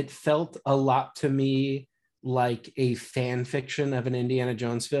was that it felt a lot to me like a fan fiction of an Indiana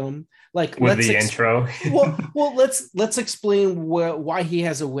Jones film. Like with the intro. well, let's explain why he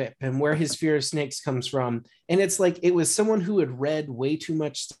has a whip and where his fear of snakes comes from. And it's like it was someone who had read way too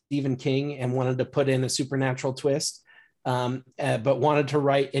much Stephen King and wanted to put in a supernatural twist, but wanted to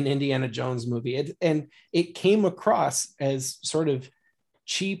write an Indiana Jones movie. And it came across as sort of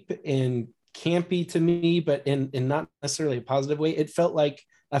cheap and campy to me, but in not necessarily a positive way. It felt like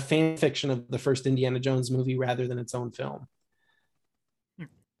a fan fiction of the first Indiana Jones movie rather than its own film.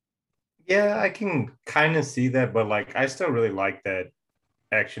 Yeah, I can kind of see that, but like I still really like that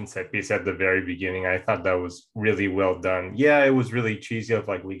action set piece at the very beginning. I thought that was really well done. Yeah, it was really cheesy of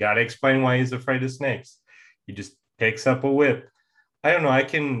like we gotta explain why he's afraid of snakes. He just picks up a whip. I don't know. I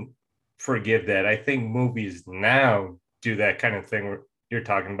can forgive that. I think movies now do that kind of thing where you're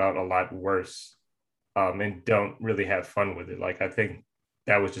talking about a lot worse, and don't really have fun with it. Like I think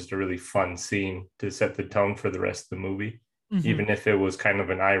that was just a really fun scene to set the tone for the rest of the movie, even if it was kind of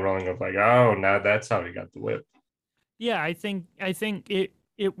an eye rolling of like, oh, now that's how he got the whip. Yeah, I think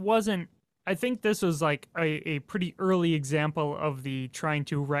it wasn't. I think this was like a pretty early example of the trying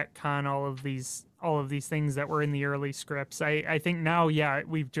to retcon all of these things that were in the early scripts. I think now, yeah,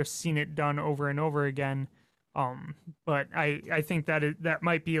 we've just seen it done over and over again. But I think that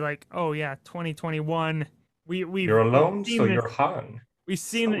might be like, oh yeah, 2021. You're alone, so you're Han. We've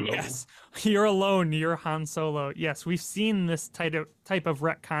seen it. Yes, you're alone. You're Han Solo. Yes, we've seen this type of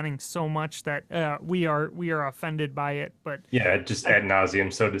retconning so much that we are offended by it. But yeah, just ad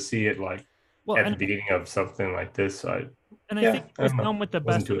nauseum. So to see it like at the beginning of something like this, I think it was done with the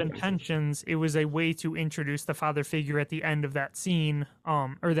best of intentions. It was a way to introduce the father figure at the end of that scene,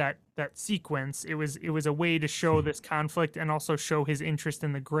 or that sequence. It was a way to show this conflict and also show his interest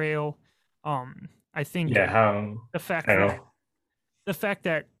in the Grail. I think the fact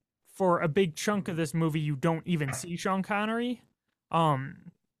that for a big chunk of this movie you don't even see Sean Connery.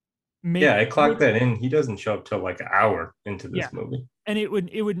 I clocked that in. He doesn't show up till like an hour into this movie. And it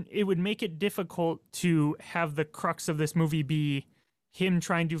would make it difficult to have the crux of this movie be him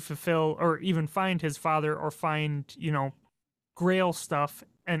trying to fulfill or even find his father or find, Grail stuff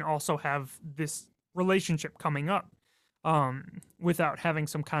and also have this relationship coming up without having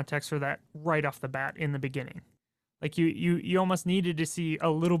some context for that right off the bat in the beginning. Like you almost needed to see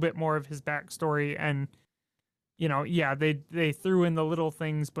a little bit more of his backstory, and they threw in the little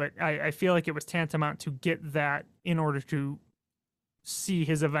things, but I feel like it was tantamount to get that in order to see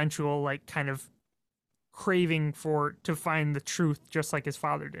his eventual like kind of craving to find the truth, just like his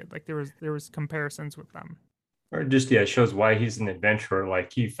father did. Like there was comparisons with them. Or just it shows why he's an adventurer.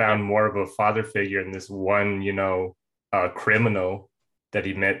 Like he found more of a father figure in this one, criminal that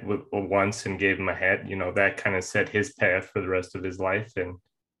he met with once and gave him a hat. That kind of set his path for the rest of his life. And,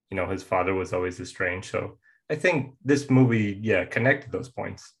 his father was always estranged. So I think this movie, connected those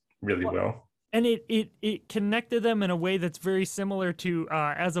points really well. And it connected them in a way that's very similar to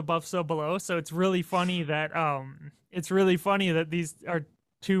As Above, So Below. So it's really funny that these are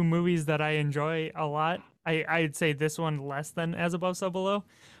two movies that I enjoy a lot. I'd say this one less than As Above, So Below,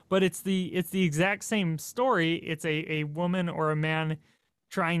 but it's the exact same story. It's a woman or a man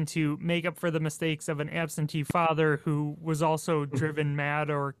trying to make up for the mistakes of an absentee father who was also driven mad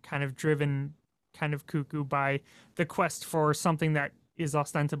or kind of cuckoo by the quest for something that is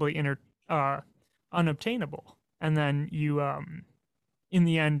ostensibly unobtainable. And then you, in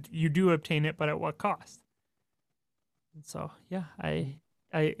the end, you do obtain it, but at what cost? And so, yeah, I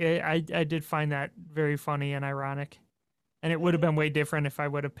did find that very funny and ironic. And it would have been way different if I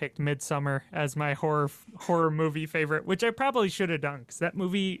would have picked Midsummer as my horror movie favorite, which I probably should have done, because that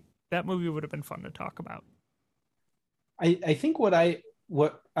movie would have been fun to talk about. I think what I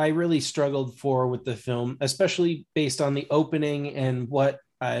really struggled for with the film, especially based on the opening and what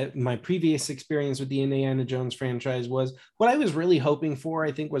my previous experience with the Indiana Jones franchise was, what I was really hoping for,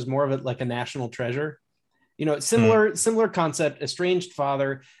 I think, was more of like a national treasure. Similar concept, estranged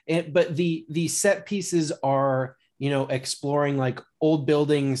father, but the set pieces are exploring like old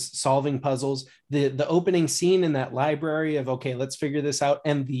buildings, solving puzzles. The opening scene in that library of, okay, let's figure this out,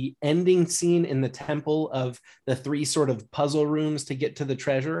 and the ending scene in the temple of the three sort of puzzle rooms to get to the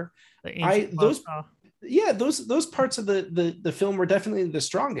treasure. Those parts of the film were definitely the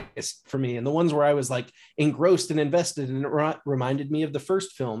strongest for me, and the ones where I was like engrossed and invested, and it reminded me of the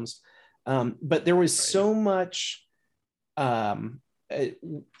first films. But there was so much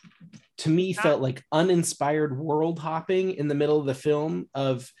to me felt like uninspired world hopping in the middle of the film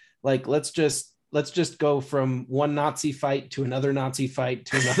of like, let's just go from one Nazi fight to another Nazi fight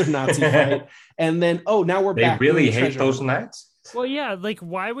to another Nazi fight. And then, now we're back. They really hate those Nazis. Well, yeah, like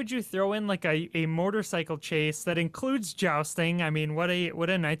why would you throw in like a motorcycle chase that includes jousting? I mean, what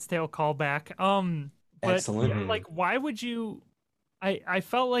a Knight's Tale callback. But excellent. Like, why would you? I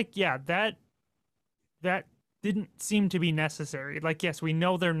felt like, that didn't seem to be necessary. Like, yes, we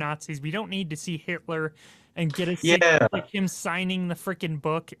know they're Nazis. We don't need to see Hitler and get a scene like him signing the freaking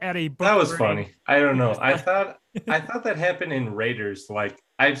book at a book. That was funny. I don't know. I thought that happened in Raiders. Like,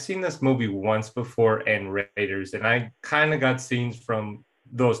 I've seen this movie once before and Raiders, and I kind of got scenes from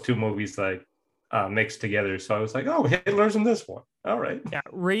those two movies like mixed together. So I was like, oh, Hitler's in this one. All right. Yeah,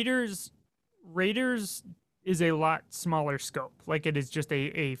 Raiders is a lot smaller scope. Like it is just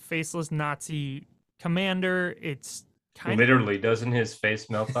a faceless Nazi commander. It's kind Literally, doesn't his face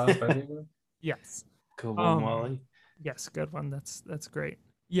melt off? Yes. Cool one, Wally. Yes, good one. That's great.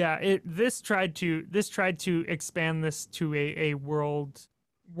 Yeah, this tried to expand this to a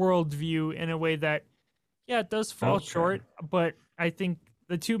worldview in a way that, yeah, it does fall short, but I think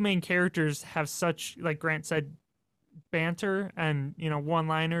the two main characters have such, like Grant said, banter and, you know,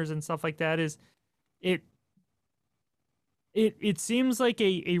 one-liners and stuff like that. It seems like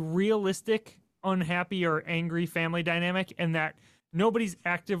a realistic unhappy or angry family dynamic, and that nobody's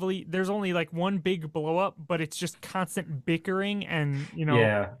actively, there's only like one big blow up, but it's just constant bickering and, you know.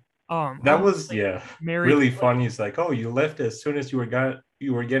 Yeah. That was like really funny. He's like, oh, you left as soon as you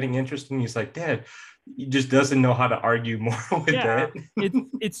were getting interested. And he's like, Dad, he just doesn't know how to argue more with that.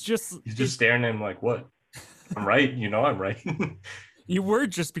 It's just he's just staring at him like, what? I'm right, you know, I'm right. You were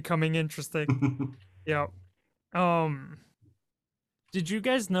just becoming interesting. Yeah. Did you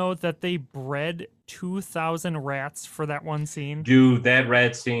guys know that they bred 2,000 rats for that one scene? Dude, that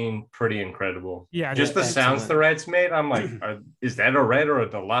rat scene, pretty incredible. Yeah. Just the sounds the rats made. I'm like, is that a rat or a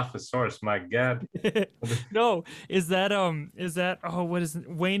Dilophosaurus? My God. No, is that, what is it?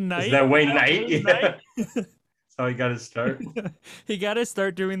 Wayne Knight? Is that Wayne Knight? Yeah. That's how he got his start. He got to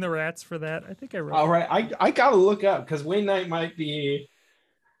start doing the rats for that. I think I wrote. All right. I got to look up because Wayne Knight might be,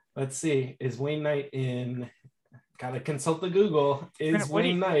 let's see, is Wayne Knight in... Gotta consult the Google. Is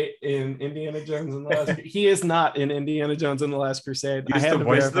Wayne Knight in Indiana Jones and the Last Crusade? He is not in Indiana Jones and the Last Crusade. He's the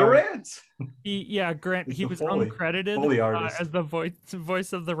voice of the rats. Grant, he was uncredited as the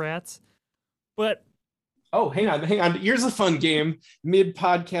voice of the rats. But oh, hang on. Here's a fun game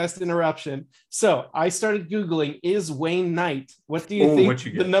mid-podcast interruption. So I started Googling, is Wayne Knight? What do you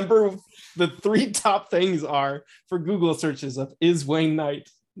think the number of the three top things are for Google searches of is Wayne Knight?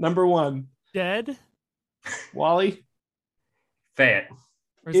 Number one. Dead. Wally? Fat.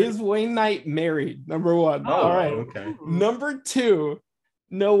 Is Wayne Knight married? Number one. Oh, all right. Okay. Number two,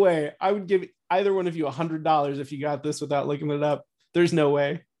 no way. I would give either one of you $100 if you got this without looking it up. There's no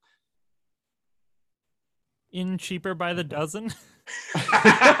way. In Cheaper by the Dozen?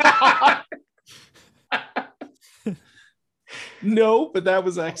 No, but that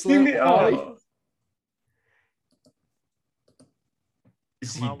was excellent.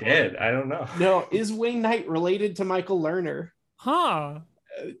 Is he dead? I don't know. No, is Wayne Knight related to Michael Lerner? Huh.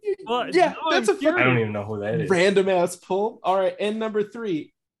 Well, yeah, that's a I don't even know who that is. Random ass pull. All right, and number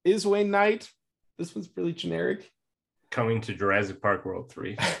three, is Wayne Knight? This one's really generic. Coming to Jurassic Park World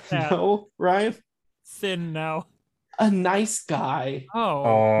 3. No, Ryan? Thin now. A nice guy.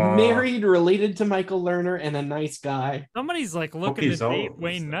 Oh. Married, related to Michael Lerner, and a nice guy. Somebody's like looking to date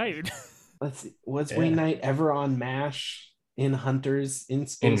Wayne Knight. Let's see. Was Wayne Knight ever on MASH? In Hunters, in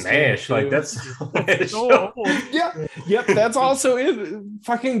Space in MASH, like that's so old. Yep, that's also in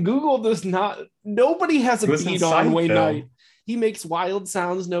fucking Google does not. Nobody has a beat on Wayne Knight. He makes wild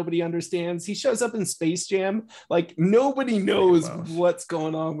sounds nobody understands. He shows up in Space Jam. Like nobody knows what's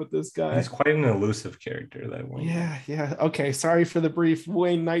going on with this guy. He's quite an elusive character, that one. Yeah. Okay, sorry for the brief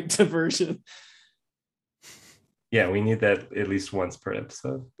Wayne Knight diversion. Yeah, we need that at least once per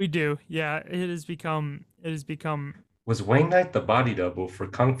episode. We do. Yeah, it has become. Was Wayne Knight the body double for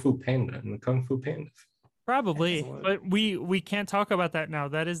Kung Fu Panda in the Kung Fu Panda? Probably. Excellent. But we can't talk about that now.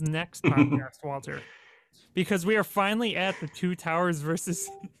 That is next podcast, Walter. Because we are finally at the Two Towers versus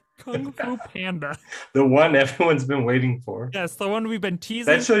Kung Fu Panda. The one everyone's been waiting for. Yes, the one we've been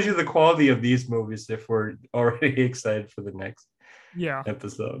teasing. That shows you the quality of these movies if we're already excited for the next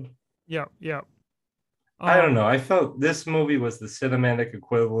episode. Yeah. I don't know. I felt this movie was the cinematic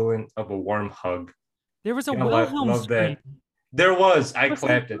equivalent of a warm hug. There was a Wilhelm scream. There was. I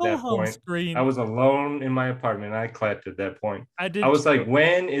clapped at that point. I was alone in my apartment. I clapped at that point. I was like,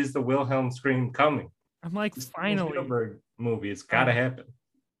 when is the Wilhelm scream coming? I'm like, finally. Spielberg movie. It's got to happen.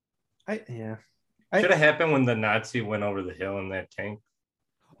 Should have happened when the Nazi went over the hill in that tank.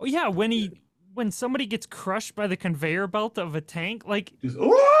 Oh, yeah. When somebody gets crushed by the conveyor belt of a tank, like...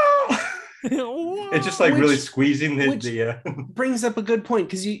 It's just like really squeezing the brings up a good point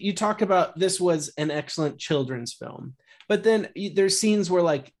because you talk about this was an excellent children's film, but then there's scenes where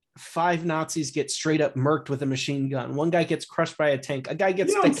like 5 Nazis get straight up murked with a machine gun. One guy gets crushed by a tank. A guy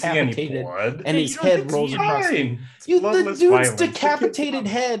gets decapitated and his head rolls across. The dude's decapitated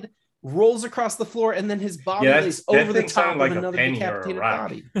head rolls across the floor, and then his body Yeah, lays that over the thing top sounded of like a another penny or a decapitated rock.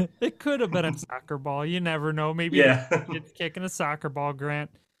 body. It could have been a soccer ball. You never know. Maybe Yeah. it's kicking a soccer ball, Grant.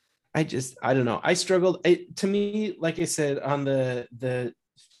 I don't know. I struggled. To me, like I said, on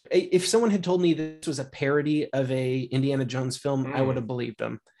if someone had told me this was a parody of a Indiana Jones film, I would have believed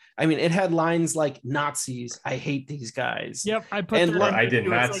them. I mean, it had lines like Nazis, I hate these guys. Yep, I put And that. like, I did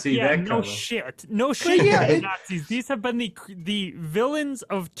not see that no coming. shit, no shit. yeah, Nazis. These have been the villains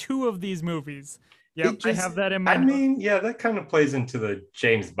of 2 of these movies. Yep, I have that in my. I mean, yeah, that kind of plays into the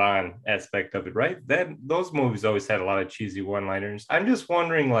James Bond aspect of it, right? Those movies always had a lot of cheesy one-liners. I'm just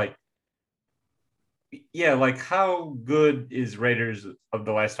wondering, like, yeah, like how good is Raiders of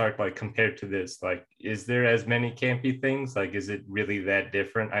the Lost Ark like compared to this? Like, is there as many campy things? Like, is it really that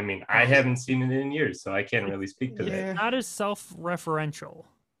different? I mean, I haven't seen it in years, so I can't really speak to that. It's not as self-referential,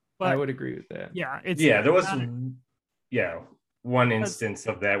 but I would agree with that. Yeah, it's there was one instance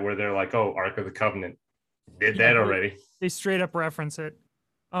of that where they're like, "Oh, Ark of the Covenant did that already." They straight up reference it.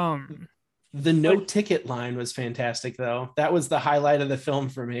 The no ticket line was fantastic, though. That was the highlight of the film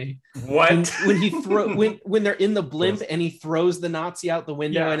for me. What? When he when they're in the blimp and he throws the Nazi out the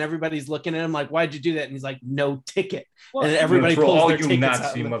window and everybody's looking at him like, "Why'd you do that?" And he's like, "No ticket." Well, and everybody pulls their tickets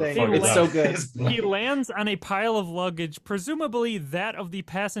Nazi out of the thing. It's so good. He lands on a pile of luggage, presumably that of the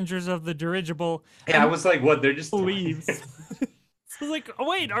passengers of the dirigible. Yeah, I was like, "What? They're just leaves." I was like, "Oh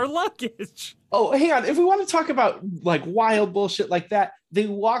wait, our luggage." Oh, hang on. If we want to talk about like wild bullshit like that, they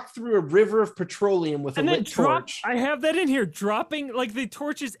walk through a river of petroleum with a lit torch. I have that in here. Dropping, like, the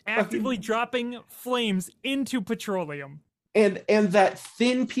torch is actively dropping flames into petroleum. And that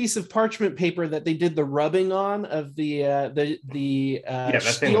thin piece of parchment paper that they did the rubbing on of the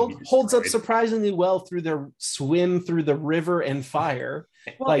shield holds up surprisingly well through their swim through the river and fire.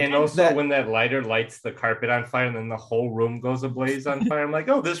 Well, and also when that lighter lights the carpet on fire and then the whole room goes ablaze on fire, I'm like,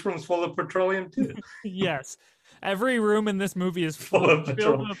 oh, this room's full of petroleum too. Yes. Every room in this movie is filled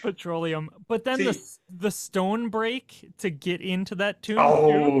with petroleum. But then the stone break to get into that tomb.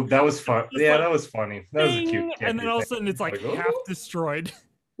 Oh, that was fun. Yeah, that was funny. That was a cute. And then all of a sudden it's like half destroyed.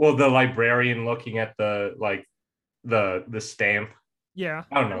 Well, the librarian looking at the stamp. Yeah.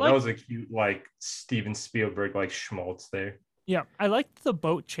 I don't know. That was a cute Steven Spielberg schmaltz there. Yeah, I liked the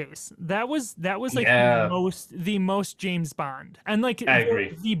boat chase. That was like the most James Bond. And I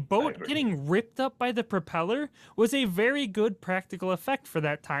agree. The boat getting ripped up by the propeller was a very good practical effect for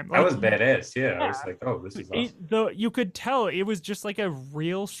that time. That was badass. Yeah, I was like, oh, this is awesome. You could tell it was just like a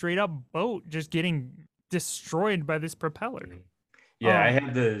real straight up boat just getting destroyed by this propeller. Yeah, I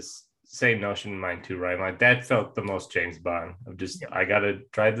had this same notion in mind too, right? Like that felt the most James Bond of just I gotta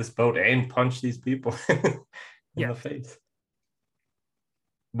drive this boat and punch these people in the face.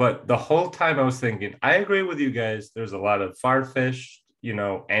 But the whole time I was thinking, I agree with you guys. There's a lot of far-fetched,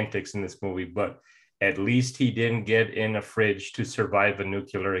 antics in this movie, but at least he didn't get in a fridge to survive a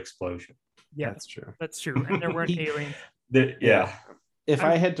nuclear explosion. Yeah, that's true. That's true. And there weren't aliens. If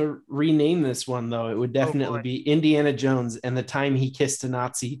I had to rename this one, though, it would definitely be Indiana Jones and the time he kissed a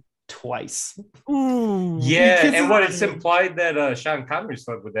Nazi twice. Ooh. Yeah, and what it's implied that Sean Connery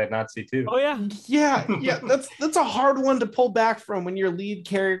slept with that Nazi too. Oh yeah. Yeah. That's a hard one to pull back from when your lead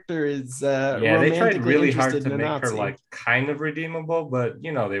character is they tried really hard to make her kind of redeemable, but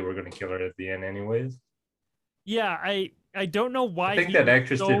they were going to kill her at the end anyways. Yeah, I don't know why. I think that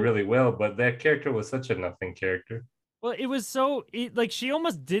actress did really well, but that character was such a nothing character. Well, it was she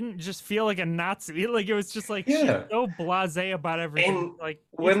almost didn't just feel like a Nazi. Like it was just she's so blasé about everything. And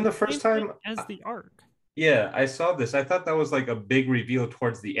when the first time as the arc. Yeah, I saw this. I thought that was a big reveal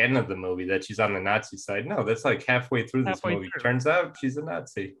towards the end of the movie that she's on the Nazi side. No, that's halfway through this movie. Turns out she's a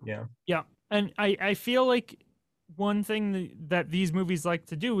Nazi. Yeah. Yeah. And I feel like one thing that these movies like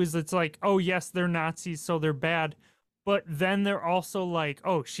to do is it's oh yes, they're Nazis, so they're bad. But then they're also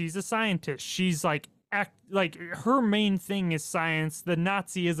oh, she's a scientist. She's her main thing is science. The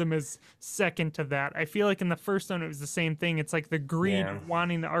Nazism is second to that. I feel like in the first one it was the same thing. It's the greed of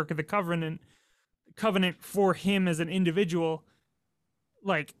wanting the Ark of the Covenant for him as an individual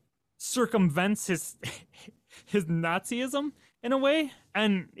circumvents his Nazism in a way.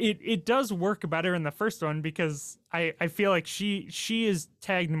 And it does work better in the first one because I feel like she is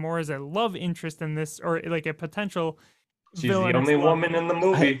tagged more as a love interest in this, or a potential. She's the only woman in the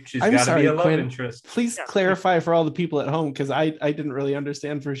movie. She's got to be a love interest. Please clarify for all the people at home, because I didn't really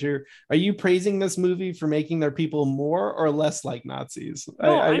understand for sure. Are you praising this movie for making their people more or less like Nazis?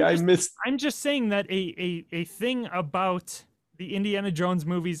 No, I'm just saying that a thing about the Indiana Jones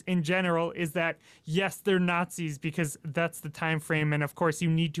movies in general is that yes, they're Nazis because that's the time frame, and of course you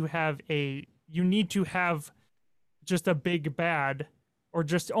need to have just a big bad or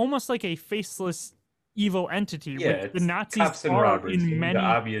just almost like a faceless evil entity, Yeah, which the it's Nazis cops and are robbers, in the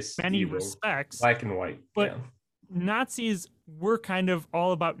obvious many evil, respects. black and white. But Nazis were kind of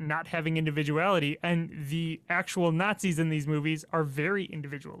all about not having individuality, and the actual Nazis in these movies are very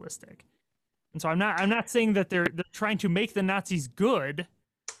individualistic. And so I'm not saying that they're trying to make the Nazis good.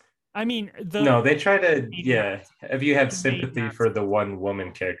 I mean, no, they try to, Nazi, if you have the sympathy Nazi. for the one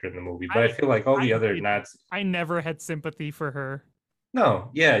woman character in the movie, but I feel like all the other Nazis. I never had sympathy for her. No,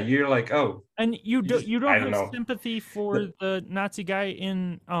 yeah, you're like, oh, and you don't I don't have know. sympathy for the Nazi guy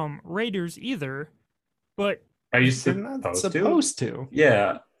in Raiders either, but Are you They're not supposed to?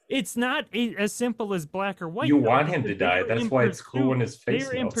 Yeah. It's not as simple as black or white. You want him to die. That's why it's cool when his face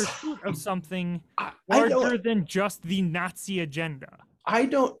They're in melts. pursuit of something larger than just the Nazi agenda. I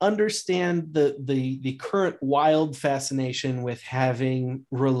don't understand the current wild fascination with having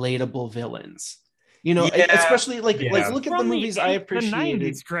relatable villains. You know, especially like look at the movies I appreciated.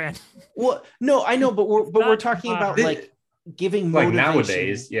 The 90s, Grant. Well, no, I know, but we're talking about like giving motivation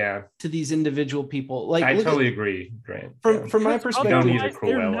nowadays, to these individual people. Like I totally agree, Grant. From my perspective,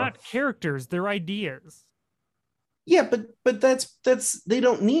 they're not characters; they're ideas. Yeah, but that's they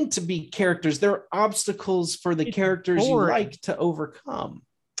don't need to be characters. They're obstacles for the characters you like to overcome.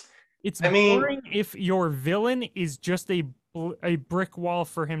 It's boring if your villain is just a brick wall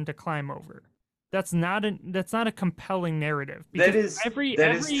for him to climb over. That's not a compelling narrative. That is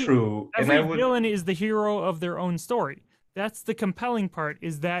true. Every villain is the hero of their own story. That's the compelling part,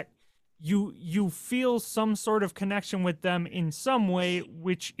 is that you feel some sort of connection with them in some way,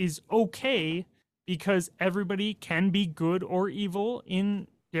 which is okay because everybody can be good or evil in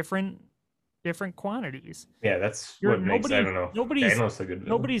different quantities. Yeah, that's what makes, I don't know, Thanos a good villain.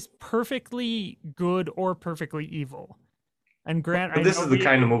 Nobody's perfectly good or perfectly evil. And Grant, but this is the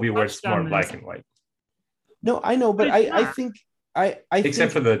kind of movie where it's more black and white. No, I know, but I think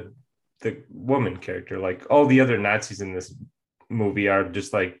except for the woman character, like all the other Nazis in this movie are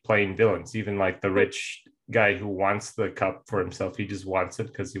just like plain villains. Even like the rich guy who wants the cup for himself, he just wants it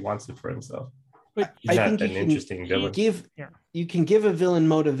because he wants it for himself. But he's not an interesting villain. You can give a villain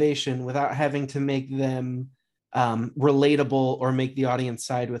motivation without having to make them relatable or make the audience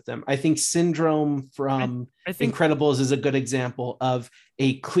side with them. I think Syndrome from Incredibles is a good example of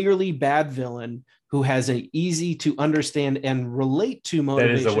a clearly bad villain who has a easy to understand and relate to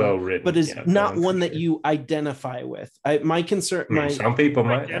motivation, that is a well-written, but is not one that you identify with. My concern, some people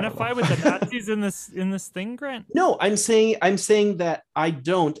might identify with the Nazis in this thing, Grant. No, I'm saying that I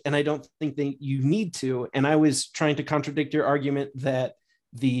don't, and I don't think that you need to. And I was trying to contradict your argument that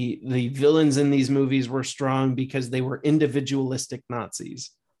the villains in these movies were strong because they were individualistic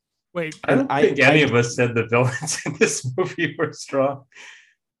Nazis. Wait, I don't think any of us said the villains in this movie were strong.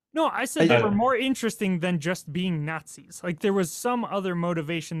 No, I said they were more interesting than just being Nazis. Like there was some other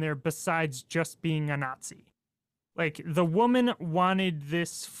motivation there besides just being a Nazi. Like the woman wanted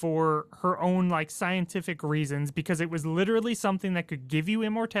this for her own like scientific reasons because it was literally something that could give you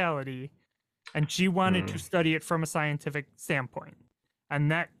immortality, and she wanted to study it from a scientific standpoint.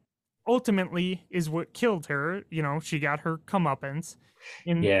 And that ultimately is what killed her. You know, she got her comeuppance.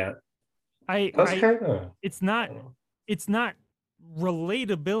 It's not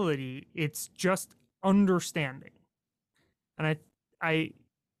relatability, it's just understanding. And I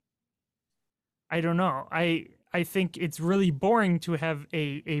don't know. I think it's really boring to have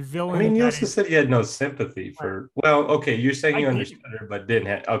a villain. I mean, you also said you had no sympathy for. Well, okay, you're saying you understood her, but didn't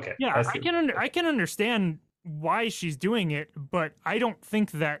have. Okay, yeah, I can understand why she's doing it, but I don't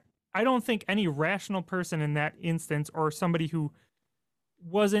think any rational person in that instance, or somebody who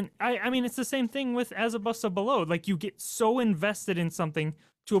wasn't. I mean, it's the same thing with As Above So Below. Like you get so invested in something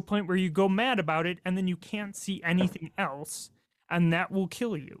to a point where you go mad about it, and then you can't see anything else, and that will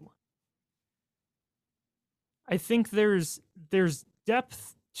kill you. I think there's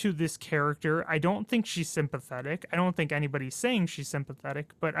depth to this character. I don't think she's sympathetic. I don't think anybody's saying she's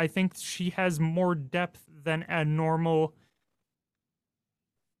sympathetic, but I think she has more depth than a normal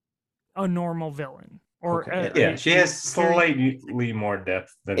villain. Or she has slightly more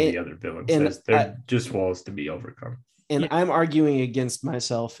depth than the other villains. They're just walls to be overcome. And I'm arguing against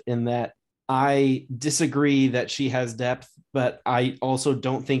myself in that I disagree that she has depth, but I also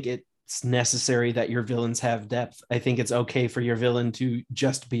don't think it's necessary that your villains have depth. I think it's okay for your villain to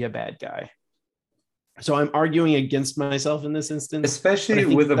just be a bad guy. So I'm arguing against myself in this instance, especially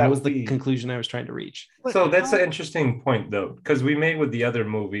with that was the conclusion I was trying to reach. So that's an interesting point, though, because we made with the other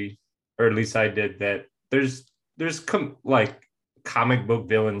movie, or at least I did, that there's like comic book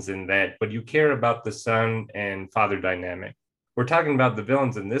villains in that, but you care about the son and father dynamic. We're talking about the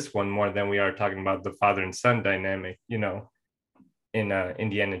villains in this one more than we are talking about the father and son dynamic, you know. in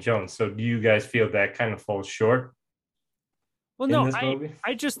Indiana Jones. So do you guys feel that kind of falls short? Well, no,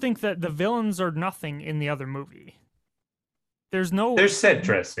 I just think that the villains are nothing in the other movie. They're set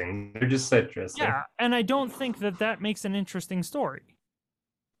dressing. They're just set dressing. Yeah, and I don't think that makes an interesting story.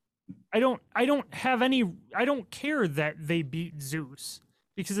 I don't care that they beat Zeus,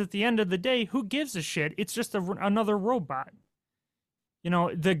 because at the end of the day, who gives a shit? It's just another robot.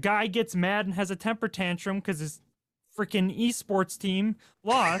 The guy gets mad and has a temper tantrum because his freaking esports team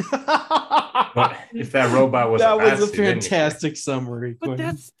lost. But if that robot was that was a fantastic summary. But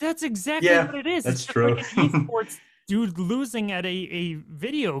that's exactly what it is. That's it's true. Esports dude losing at a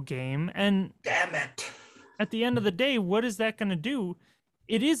video game, and damn it. At the end of the day, what is that going to do?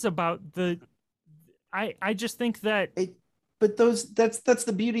 It is about I just think that but that's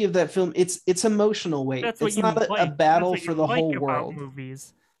the beauty of that film. It's emotional weight. It's not a battle for the whole world.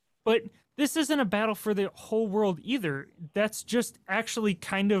 Movies. But this isn't a battle for the whole world either. That's just actually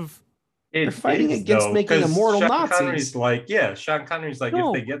kind of they're fighting against making immortal Nazis. Sean Connery's like,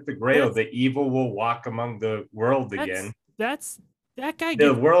 if they get the Grail, the evil will walk among the world again. That guy.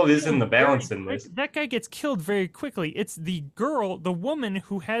 The world is in the balance in this. That guy gets killed very quickly. It's the woman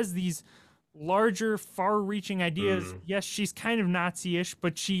who has these larger, far-reaching ideas. Yes, she's kind of Nazi-ish,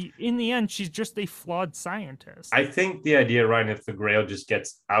 but in the end, she's just a flawed scientist. I think the idea, Ryan, if the Grail just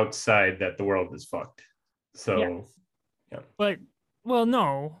gets outside, that the world is fucked. So, yeah. But, well,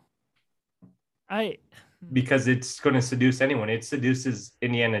 no. Because it's going to seduce anyone. It seduces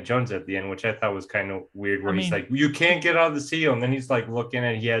Indiana Jones at the end, which I thought was kind of weird, where he's like, you can't get out of the seal. And then he's like looking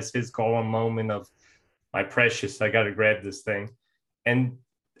at, he has his golem moment of, my precious, I got to grab this thing. And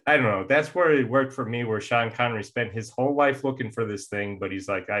I don't know, that's where it worked for me, where Sean Connery spent his whole life looking for this thing, but he's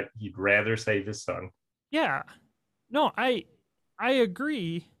like, he'd rather save his son. Yeah. No, I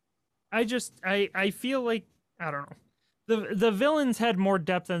agree. I feel like, I don't know. The villains had more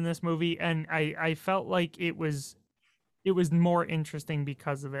depth in this movie, and I felt like it was more interesting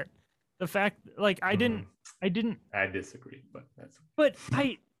because of it. The fact, like, I disagree, but that's. But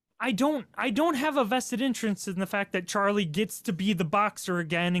I don't have a vested interest in the fact that Charlie gets to be the boxer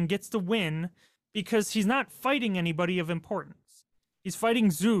again and gets to win, because he's not fighting anybody of importance. He's fighting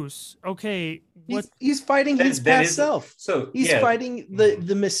Zeus. Okay, he's fighting his past self. So he's fighting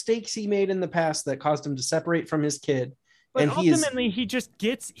the mistakes he made in the past that caused him to separate from his kid. But ultimately, he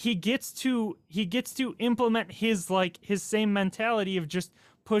gets to implement his same mentality of just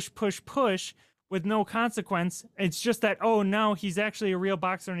push with no consequence. It's just that, oh, now he's actually a real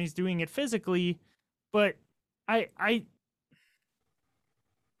boxer and he's doing it physically. But I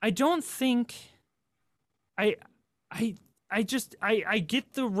don't think I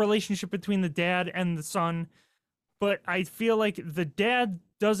get the relationship between the dad and the son, but I feel like the dad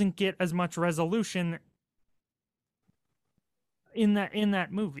doesn't get as much resolution in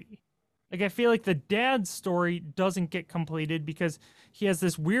that movie. Like, I feel like the dad's story doesn't get completed because he has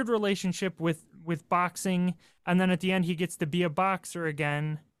this weird relationship with boxing, and then at the end he gets to be a boxer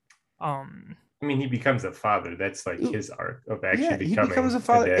again. I mean, he becomes a father. That's like his arc of actually becoming. He becomes a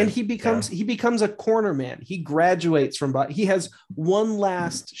father, and he becomes a corner man. He graduates from he has one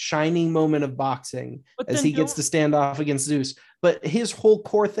last shining moment of boxing as he gets to stand off against Zeus. But his whole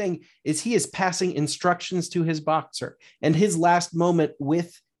core thing is he is passing instructions to his boxer, and his last moment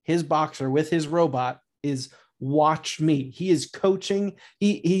with his boxer, with his robot, is watch me. He is coaching.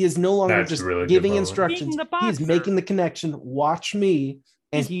 He is no longer just really giving instructions. He is making the connection. Watch me.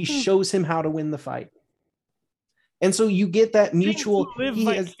 And he shows him how to win the fight. And so you get that mutual live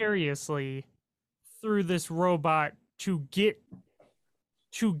vicariously through this robot to get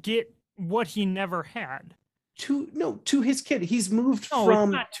what he never had. To his kid. He's moved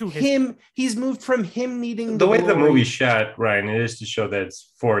from him. He's moved from him needing the way the movie shot, Ryan, it is to show that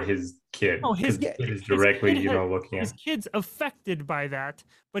it's for his kid. Oh, his kid is directly, looking at his kid's affected by that,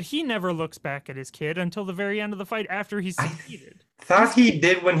 but he never looks back at his kid until the very end of the fight after he's succeeded. I thought he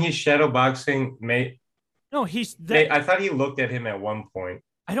did when he's shadowboxing. I thought he looked at him at one point.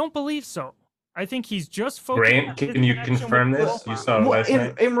 I don't believe so. I think he's just focused. Grant, can you confirm this? You saw it last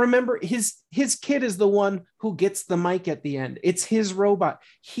night. And remember, his kid is the one who gets the mic at the end. It's his robot.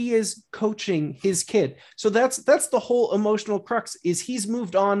 He is coaching his kid. So that's the whole emotional crux. Is he's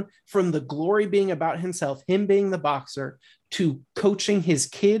moved on from the glory being about himself, him being the boxer, to coaching his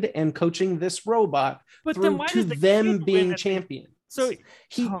kid and coaching this robot, but through to them being champions. So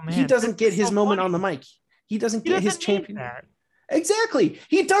he doesn't get his moment on the mic. He doesn't get his champion. Exactly.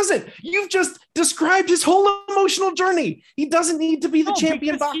 He doesn't. You've just described his whole emotional journey. He doesn't need to be the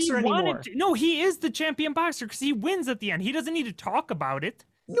champion boxer anymore. No, he is the champion boxer because he wins at the end. He doesn't need to talk about it.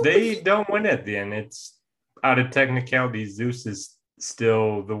 They don't win at the end. It's out of technicality. Zeus is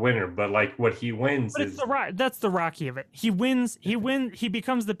still the winner. But like what he wins But is that's the Rocky of it. He wins. He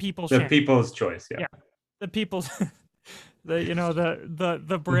becomes the people's the champion. people's choice. Yeah. The people's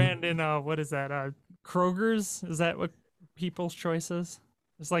the brand in what is that? Kroger's, is that what People's Choice is?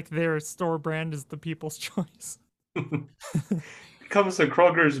 It's like their store brand is the People's Choice. Becomes a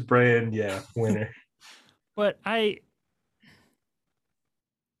Kroger's brand, winner. But I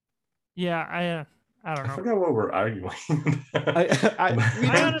don't know. I forgot what we're arguing.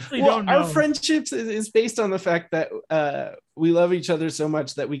 I honestly don't know. Our friendships is based on the fact that we love each other so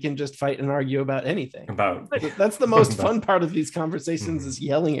much that we can just fight and argue about anything. That's the most fun part of these conversations is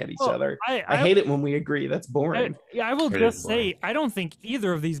yelling at each other. I hate it when we agree. That's boring. I will just say I don't think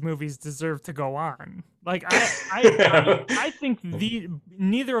either of these movies deserve to go on. Like I think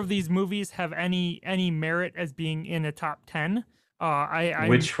neither of these movies have any merit as being in a top 10.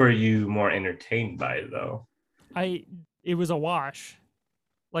 Which were you more entertained by, though? It was a wash.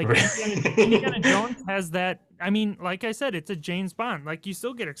 Like Indiana Jones has that. I mean, like I said, it's a James Bond. Like you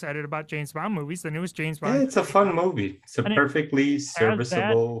still get excited about James Bond movies. The newest James Bond. Yeah, it's a fun movie. It's a perfectly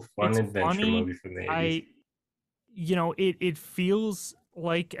serviceable, fun adventure movie from the 80s. It feels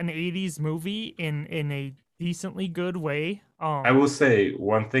like an 80s movie in a decently good way. I will say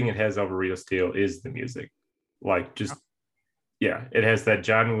one thing it has over Real Steel is the music. Like just. Yeah, it has that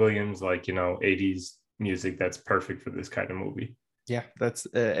John Williams, 80s music that's perfect for this kind of movie. Yeah, that's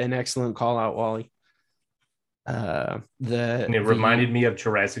an excellent call out, Wally. And it reminded me of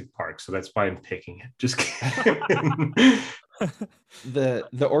Jurassic Park, so that's why I'm picking it. Just kidding.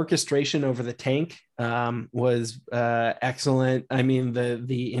 The orchestration over the tank was excellent. I mean,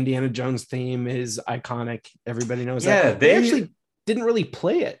 the Indiana Jones theme is iconic. Everybody knows that. Yeah, they actually didn't really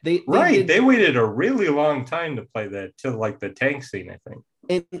play it. They waited a really long time to play that till like the tank scene, I think.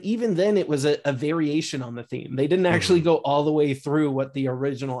 And even then it was a variation on the theme. They didn't actually go all the way through what the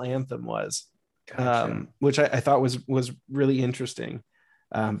original anthem was. Gotcha. Which I thought was really interesting.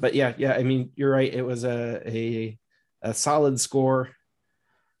 But yeah, I mean, you're right. It was a solid score.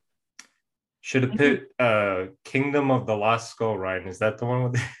 Should have picked Kingdom of the Lost Skull, Ryan. Is that the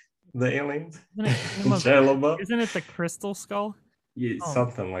one with the aliens? Isn't it the Crystal Skull? Yeah,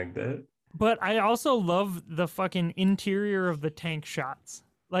 something like that. But I also love the fucking interior of the tank shots.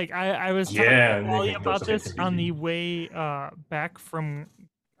 Like I was talking to Wally about this on the way back from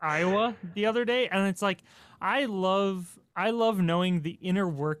Iowa the other day, and it's like I love knowing the inner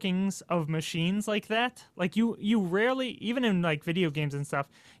workings of machines like that. Like you rarely, even in like video games and stuff,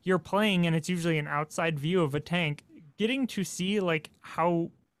 you're playing and it's usually an outside view of a tank. Getting to see like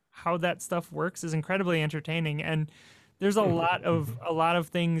how that stuff works is incredibly entertaining, and there's a lot of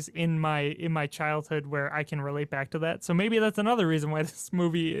things in my childhood where I can relate back to that. So maybe that's another reason why this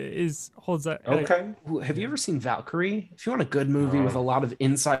movie holds up. Okay. Have you ever seen Valkyrie? If you want a good movie with a lot of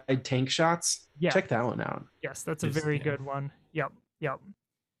inside tank shots, check that one out. Yes, that's a very good one. Yep.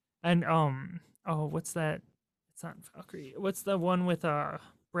 And what's that? It's not Valkyrie. What's the one with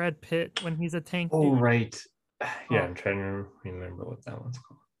Brad Pitt when he's a tank? Oh, dude? Right. Yeah, I'm trying to remember what that one's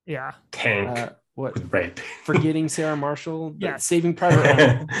called. Yeah. Tank. What? With Brad Pitt. Forgetting Sarah Marshall? Yeah. Saving Private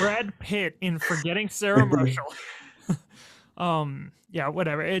Ryan. Brad Pitt in Forgetting Sarah Marshall. Yeah,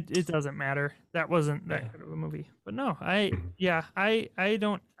 whatever. It doesn't matter. That wasn't that good of a movie. But no, I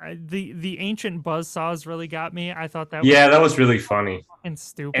don't. The ancient buzzsaws really got me. I thought that. Yeah, that was really funny and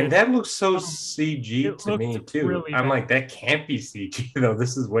stupid. And that looks so CG to me too. Really I'm like, that can't be CG though.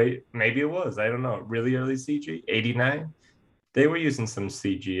 This is maybe it was. I don't know. Really early CG. 89. They were using some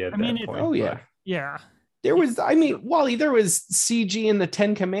CG at that point. Oh yeah. Yeah. There was, Wally, there was CG in the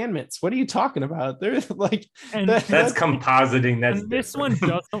 10 Commandments. What are you talking about? There's like, that's compositing. That's this one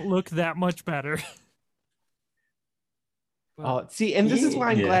doesn't look that much better. Oh, see, and this is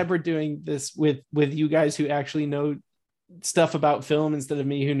why I'm glad we're doing this with you guys who actually know stuff about film instead of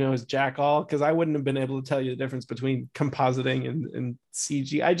me who knows jack all, because I wouldn't have been able to tell you the difference between compositing and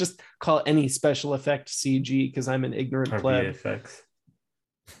CG. I just call any special effect CG because I'm an ignorant pleb. VFX.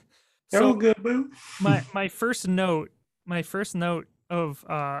 So good, boo. my first note of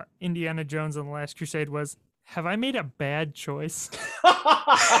Indiana Jones and the Last Crusade was, have I made a bad choice?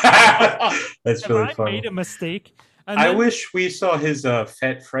 That's really funny. Made a mistake? And I wish we saw his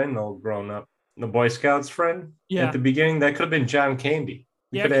fat friend all grown up, the Boy Scouts friend. At the beginning. That could have been John Candy.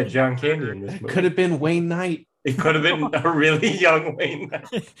 We could have had John Candy in this movie. Could have been Wayne Knight. It could have been a really young Wayne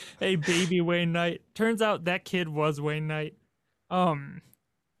Knight. A baby Wayne Knight. Turns out that kid was Wayne Knight.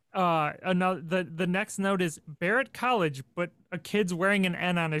 The next note is Barrett College, but a kid's wearing an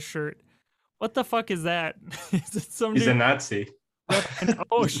N on his shirt. What the fuck is that? Is it some He's a Nazi.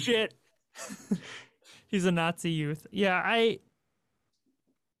 Oh shit. He's a Nazi youth. Yeah,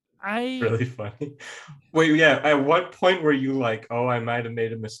 Really funny. Wait, yeah. At what point were you like, oh, I might have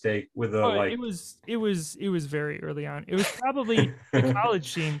made a mistake with a like? It was very early on. It was probably the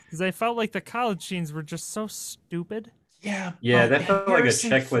college scenes because I felt like the college scenes were just so stupid. Yeah, Yeah, but that felt like a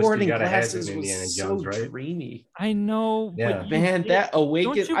Harrison checklist Ford you in gotta have in glasses Indiana was Jones, so right? dreamy. I know, Yeah. but Man, that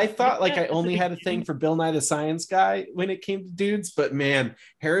awakened. I thought like I at the only had a thing beginning? for Bill Nye the Science Guy when it came to dudes, but man,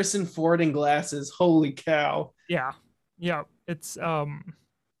 Harrison Ford in glasses, holy cow. Yeah, yeah, it's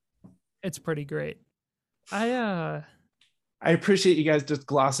pretty great. I appreciate you guys just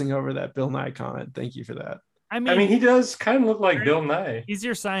glossing over that Bill Nye comment. Thank you for that. I I mean, mean, he does kind of look like Bill Nye he's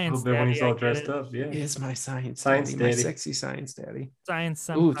your a science little bit when daddy. he's I all get dressed it. up. Yeah, He is my science Science daddy, my daddy. sexy science daddy. Science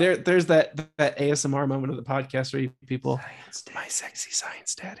Ooh, senpai. there's that ASMR moment of the podcast where you people, Science daddy. my sexy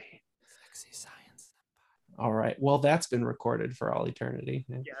science daddy. Sexy science. All right, well that's been recorded for all eternity.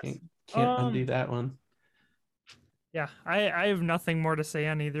 Yes. Can't undo that one. Yeah, I have nothing more to say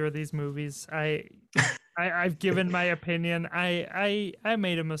on either of these movies. I've given my opinion. I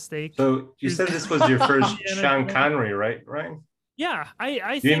made a mistake. So you said this was your first Indiana Sean Jones. Connery, right, Ryan? Yeah, I Do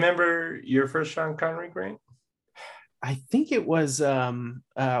you think remember your first Sean Connery, Grant? I think it was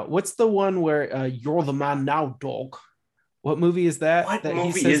what's the one where you're the man now, dog? What movie is that? What that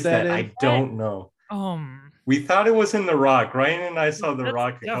movie he says is that? in? I don't know. um We thought it was in The Rock. Ryan and I saw The That's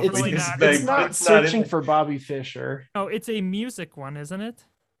Rock a couple definitely years not- back. It's but not in Searching it. for Bobby Fischer. no, it's a music one, isn't it?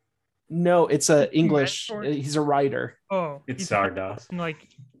 No, it's a English. Mentor? He's a writer. Oh, It's he's Stardust. like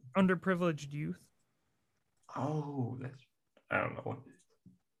underprivileged youth. Oh, that's I don't know.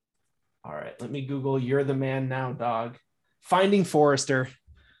 All right, let me Google "You're the Man Now, Dog." Finding Forrester.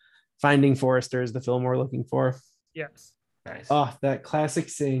 Finding Forrester is the film we're looking for. Yes. Nice. Oh, that classic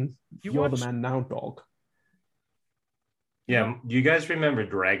scene. You You're the watched- man now, dog. Yeah, do you guys remember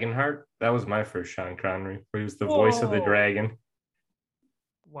Dragonheart? That was my first Sean Connery. Where he was the voice of the Whoa. dragon.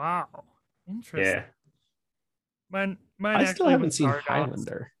 Wow. Interesting. Yeah. Mine I still actually haven't was seen Stardust.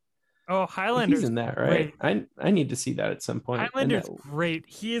 Highlander. Oh, Highlander. He's in that, right? I need to see that at some point. Highlander's great.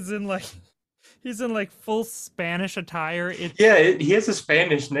 He is in like he's in like full Spanish attire. He has a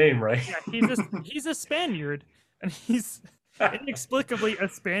Spanish name, right? Yeah, he's a Spaniard, and he's inexplicably a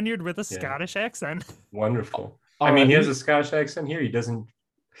Spaniard with a Scottish accent. Wonderful. All I mean, right, he has a Scottish accent here. He doesn't.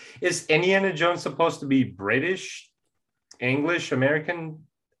 Is Indiana Jones supposed to be British, English, American?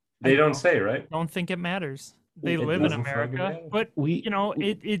 They don't say, right? Don't think it matters. They It live in doesn't fucking America, matter. but We- you know,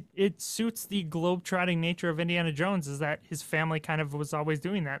 it suits the globe-trotting nature of Indiana Jones. Is that his family kind of was always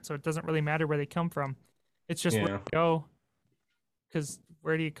doing that, so it doesn't really matter where they come from. It's just where Yeah. you go. Because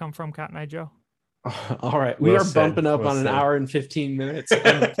where do you come from, Cotton Eye Joe? All right, we Well are said, bumping up well on an said. hour and 15 minutes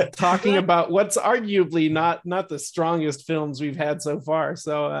of talking about what's arguably not the strongest films we've had so far.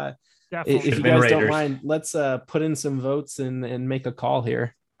 So Definitely. if you Should've been guys don't Raiders. mind, let's put in some votes and make a call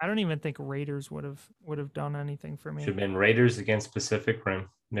here. I don't even think Raiders would have done anything for me. Should have been Raiders against Pacific Rim.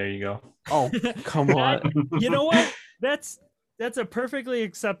 There you go. Oh, come on. You know what? That's a perfectly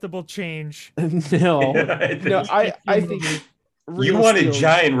acceptable change. No, Yeah, I think you Real wanted Steel-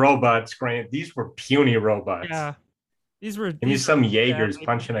 giant robots, Grant. These were puny robots. Yeah. These were Give me these some were Jaegers badly-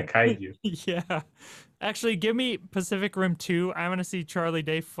 punching a kaiju. Yeah. Actually, give me Pacific Rim 2. I want to see Charlie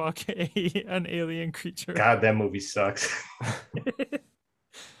Day fuck an alien creature. God, that movie sucks.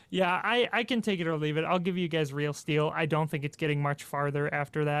 Yeah, I can take it or leave it. I'll give you guys Real Steel. I don't think it's getting much farther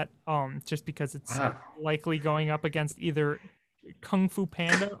after that. Just because it's Wow. likely going up against either Kung Fu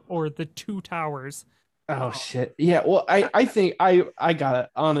Panda or The Two Towers. Oh shit. Yeah, well, I think I got it.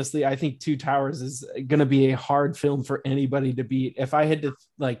 Honestly, I think Two Towers is gonna be a hard film for anybody to beat. If I had to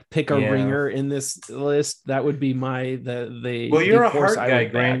like pick a Yeah. ringer in this list, that would be the Well, you're the a horse heart I guy,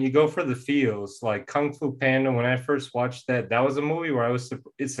 would Grant. back. You go for the feels. Like Kung Fu Panda. When I first watched that, that was a movie where I was.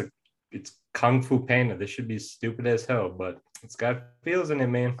 It's Kung Fu Panda. This should be stupid as hell, but it's got feels in it,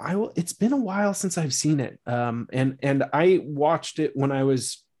 man. It's been a while since I've seen it. And I watched it when I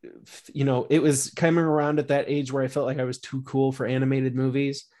was, it was coming around at that age where I felt like I was too cool for animated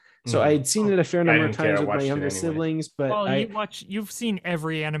movies. So I had seen it a fair number of didn't care. times I with my watched it younger anyway. siblings, but Well, you've seen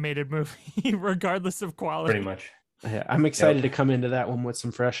every animated movie, regardless of quality. Pretty much. I'm excited to come into that one with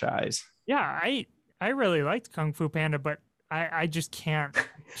some fresh eyes. Yeah, I really liked Kung Fu Panda, but I just can't.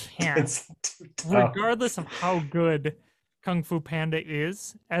 It's too tough. Regardless of how good Kung Fu Panda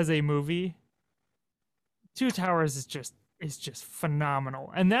is as a movie, Two Towers is just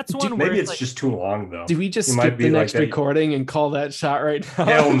phenomenal, and that's one where Maybe it's like, just too long though. Do we just You might skip be the like next that. recording and call that shot right now?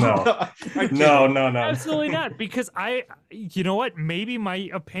 Hell no. No. absolutely not, because you know what? Maybe my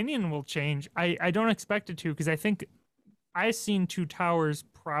opinion will change. I don't expect it to, because I think I've seen Two Towers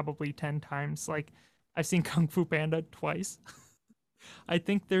probably 10 times. Like I've seen Kung Fu Panda twice. I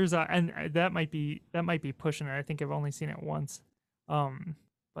think there's a, and that might be pushing it. I think I've only seen it once.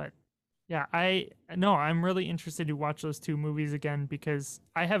 But yeah, I'm really interested to watch those two movies again because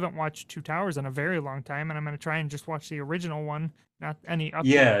I haven't watched Two Towers in a very long time, and I'm going to try and just watch the original one, not any update.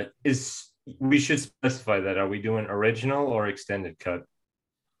 Yeah, we should specify that. Are we doing original or extended cut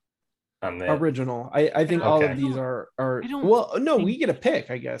on that? Original. I think all of these are well, no, we get a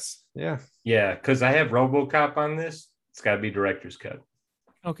pick, I guess. Yeah. Yeah, because I have RoboCop on this. It's got to be director's cut.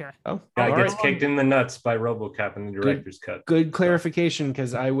 Okay. Oh, guy gets kicked in the nuts by RoboCop in the director's cut. Good clarification,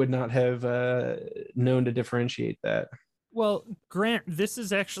 because I would not have known to differentiate that. Well, Grant, this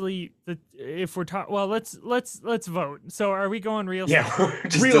is actually if we're talking. Well, let's vote. So, are we going real? Yeah,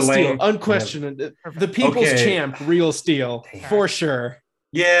 just Real Steel, unquestioned. Yeah. The people's champ, Real Steel, for sure.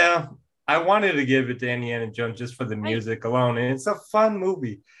 Yeah, I wanted to give it to Indiana Jones just for the music alone, and it's a fun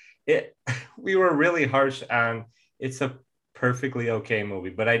movie. We were really harsh on. It's a perfectly okay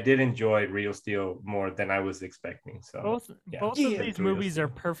movie, but I did enjoy Real Steel more than I was expecting. So both of these movies are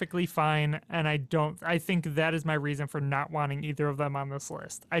perfectly fine, and I think that is my reason for not wanting either of them on this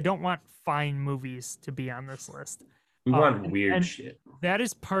list. I don't want fine movies to be on this list. We want weird shit. That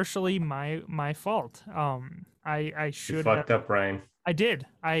is partially my fault. I should you fucked up, Ryan. I did.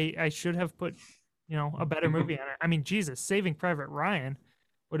 I should have put a better movie on it. I mean, Jesus, Saving Private Ryan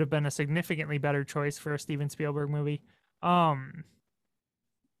would have been a significantly better choice for a Steven Spielberg movie.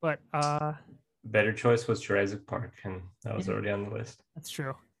 But better choice was Jurassic Park, and that was already on the list. That's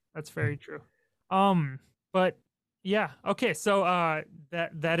true. That's very true. But yeah, okay. So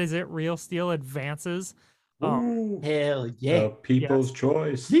that is it. Real Steel advances. Hell yeah! The people's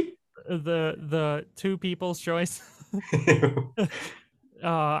choice. The two people's choice.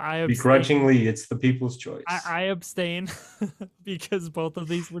 I begrudgingly, it's the people's choice. I abstain because both of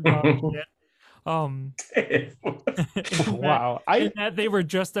these were dog shit. Wow! That they were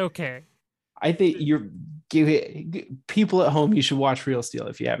just okay. I think people at home, you should watch Real Steel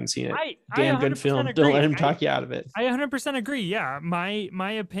if you haven't seen it. Damn good film. Agree. Don't let him talk you out of it. I 100% agree. Yeah,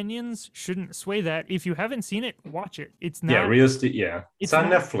 my opinions shouldn't sway that. If you haven't seen it, watch it. It's not Real Steel. Yeah, it's on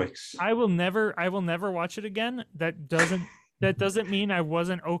Netflix. I will never watch it again. That doesn't mean I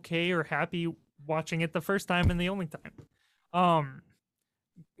wasn't okay or happy watching it the first time and the only time.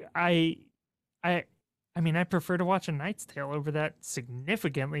 I mean, I prefer to watch A Knight's Tale over that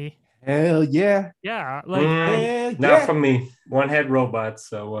significally. Hell yeah. Yeah. Like not for me. One had robots,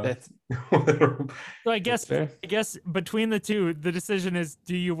 so so I guess between the two, the decision is,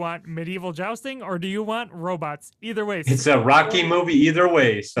 do you want medieval jousting or do you want robots? Either way. It's a Rocky movie either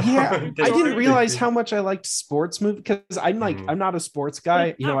way. So yeah, I didn't realize how much I liked sports movies because I'm not a sports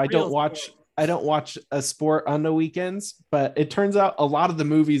guy. I don't watch a sport on the weekends, but it turns out a lot of the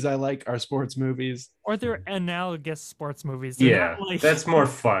movies I like are sports movies. Or they're analogous sports movies. They're that's more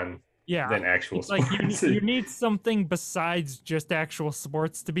fun. Yeah, than actual sports. Like you need something besides just actual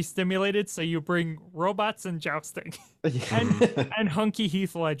sports to be stimulated, so you bring robots and jousting and hunky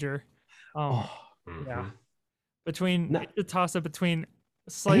Heath Ledger. Yeah, the toss up between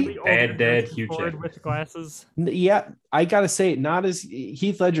slightly older dead Hugh Jackman with glasses. Yeah, I gotta say, not as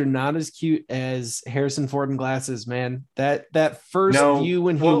Heath Ledger, not as cute as Harrison Ford in glasses, man. That first view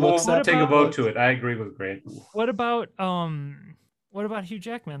when he looks up. Take a vote to it. I agree with Grant. What about Hugh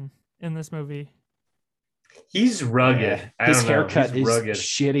Jackman in this movie? He's rugged. His haircut is rugged.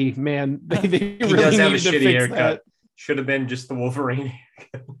 Shitty, man. They he does have a shitty haircut. Should have been just the Wolverine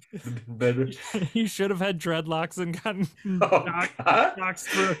haircut. Better. You should have had dreadlocks and gotten knocked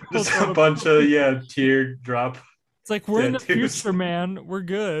through. Just a bunch of teardrop. It's like we're in the future, man. We're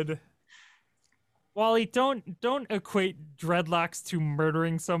good. Wally, don't equate dreadlocks to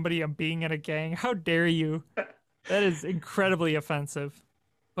murdering somebody and being in a gang. How dare you? That is incredibly offensive.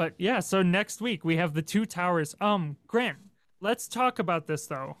 But yeah, so next week we have the Two Towers. Grant, let's talk about this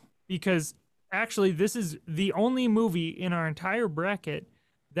though, because actually this is the only movie in our entire bracket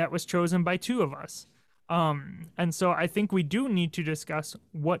that was chosen by two of us. And so I think we do need to discuss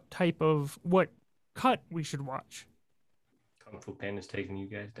what cut we should watch. Kung Fu Panda is taking you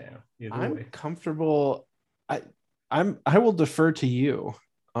guys down. I'm comfortable. I will defer to you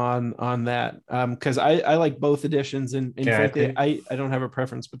on that because I like both editions and frankly I don't have a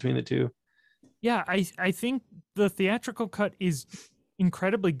preference between the two. Yeah, I think the theatrical cut is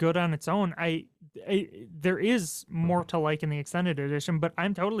incredibly good on its own. There is more to like in the extended edition, but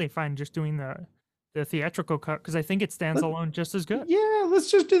I'm totally fine just doing the theatrical cut because I think it stands alone just as good. Yeah,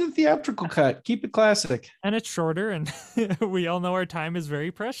 let's just do the theatrical cut. Keep it classic. And it's shorter, and we all know our time is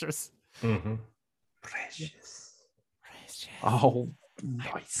very precious. Mm-hmm. Precious. Oh,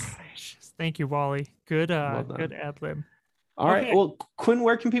 nice. Thank you, Wally. Good ad lib. All right. Well, Quinn,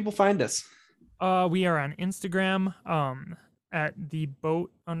 where can people find us? We are on Instagram at the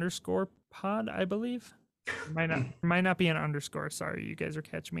boat_pod, I believe. Might not be an underscore. Sorry, you guys are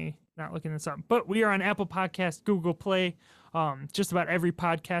catching me not looking this up. But we are on Apple Podcast, Google Play, just about every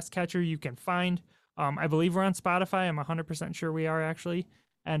podcast catcher you can find. I believe we're on Spotify. I'm 100% sure we are actually.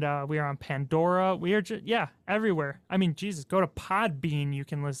 And we are on Pandora. We are everywhere. I mean, Jesus, go to Podbean. You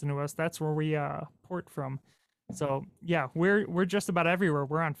can listen to us. That's where we port from. So yeah, we're just about everywhere.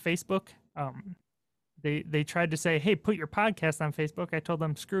 We're on Facebook. They tried to say, hey, put your podcast on Facebook. I told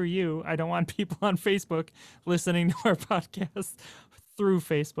them, screw you. I don't want people on Facebook listening to our podcast through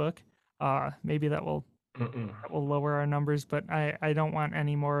Facebook. Maybe that will lower our numbers, but I don't want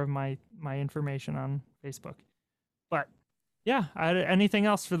any more of my information on Facebook. But yeah, anything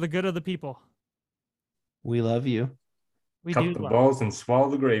else for the good of the people. We love you. We Cup do the love balls and swallow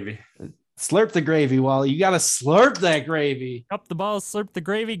the gravy. Slurp the gravy, Wally. You got to slurp that gravy. Cup the balls, slurp the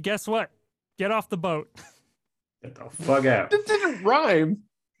gravy. Guess what? Get off the boat. Get the fuck out. That didn't rhyme.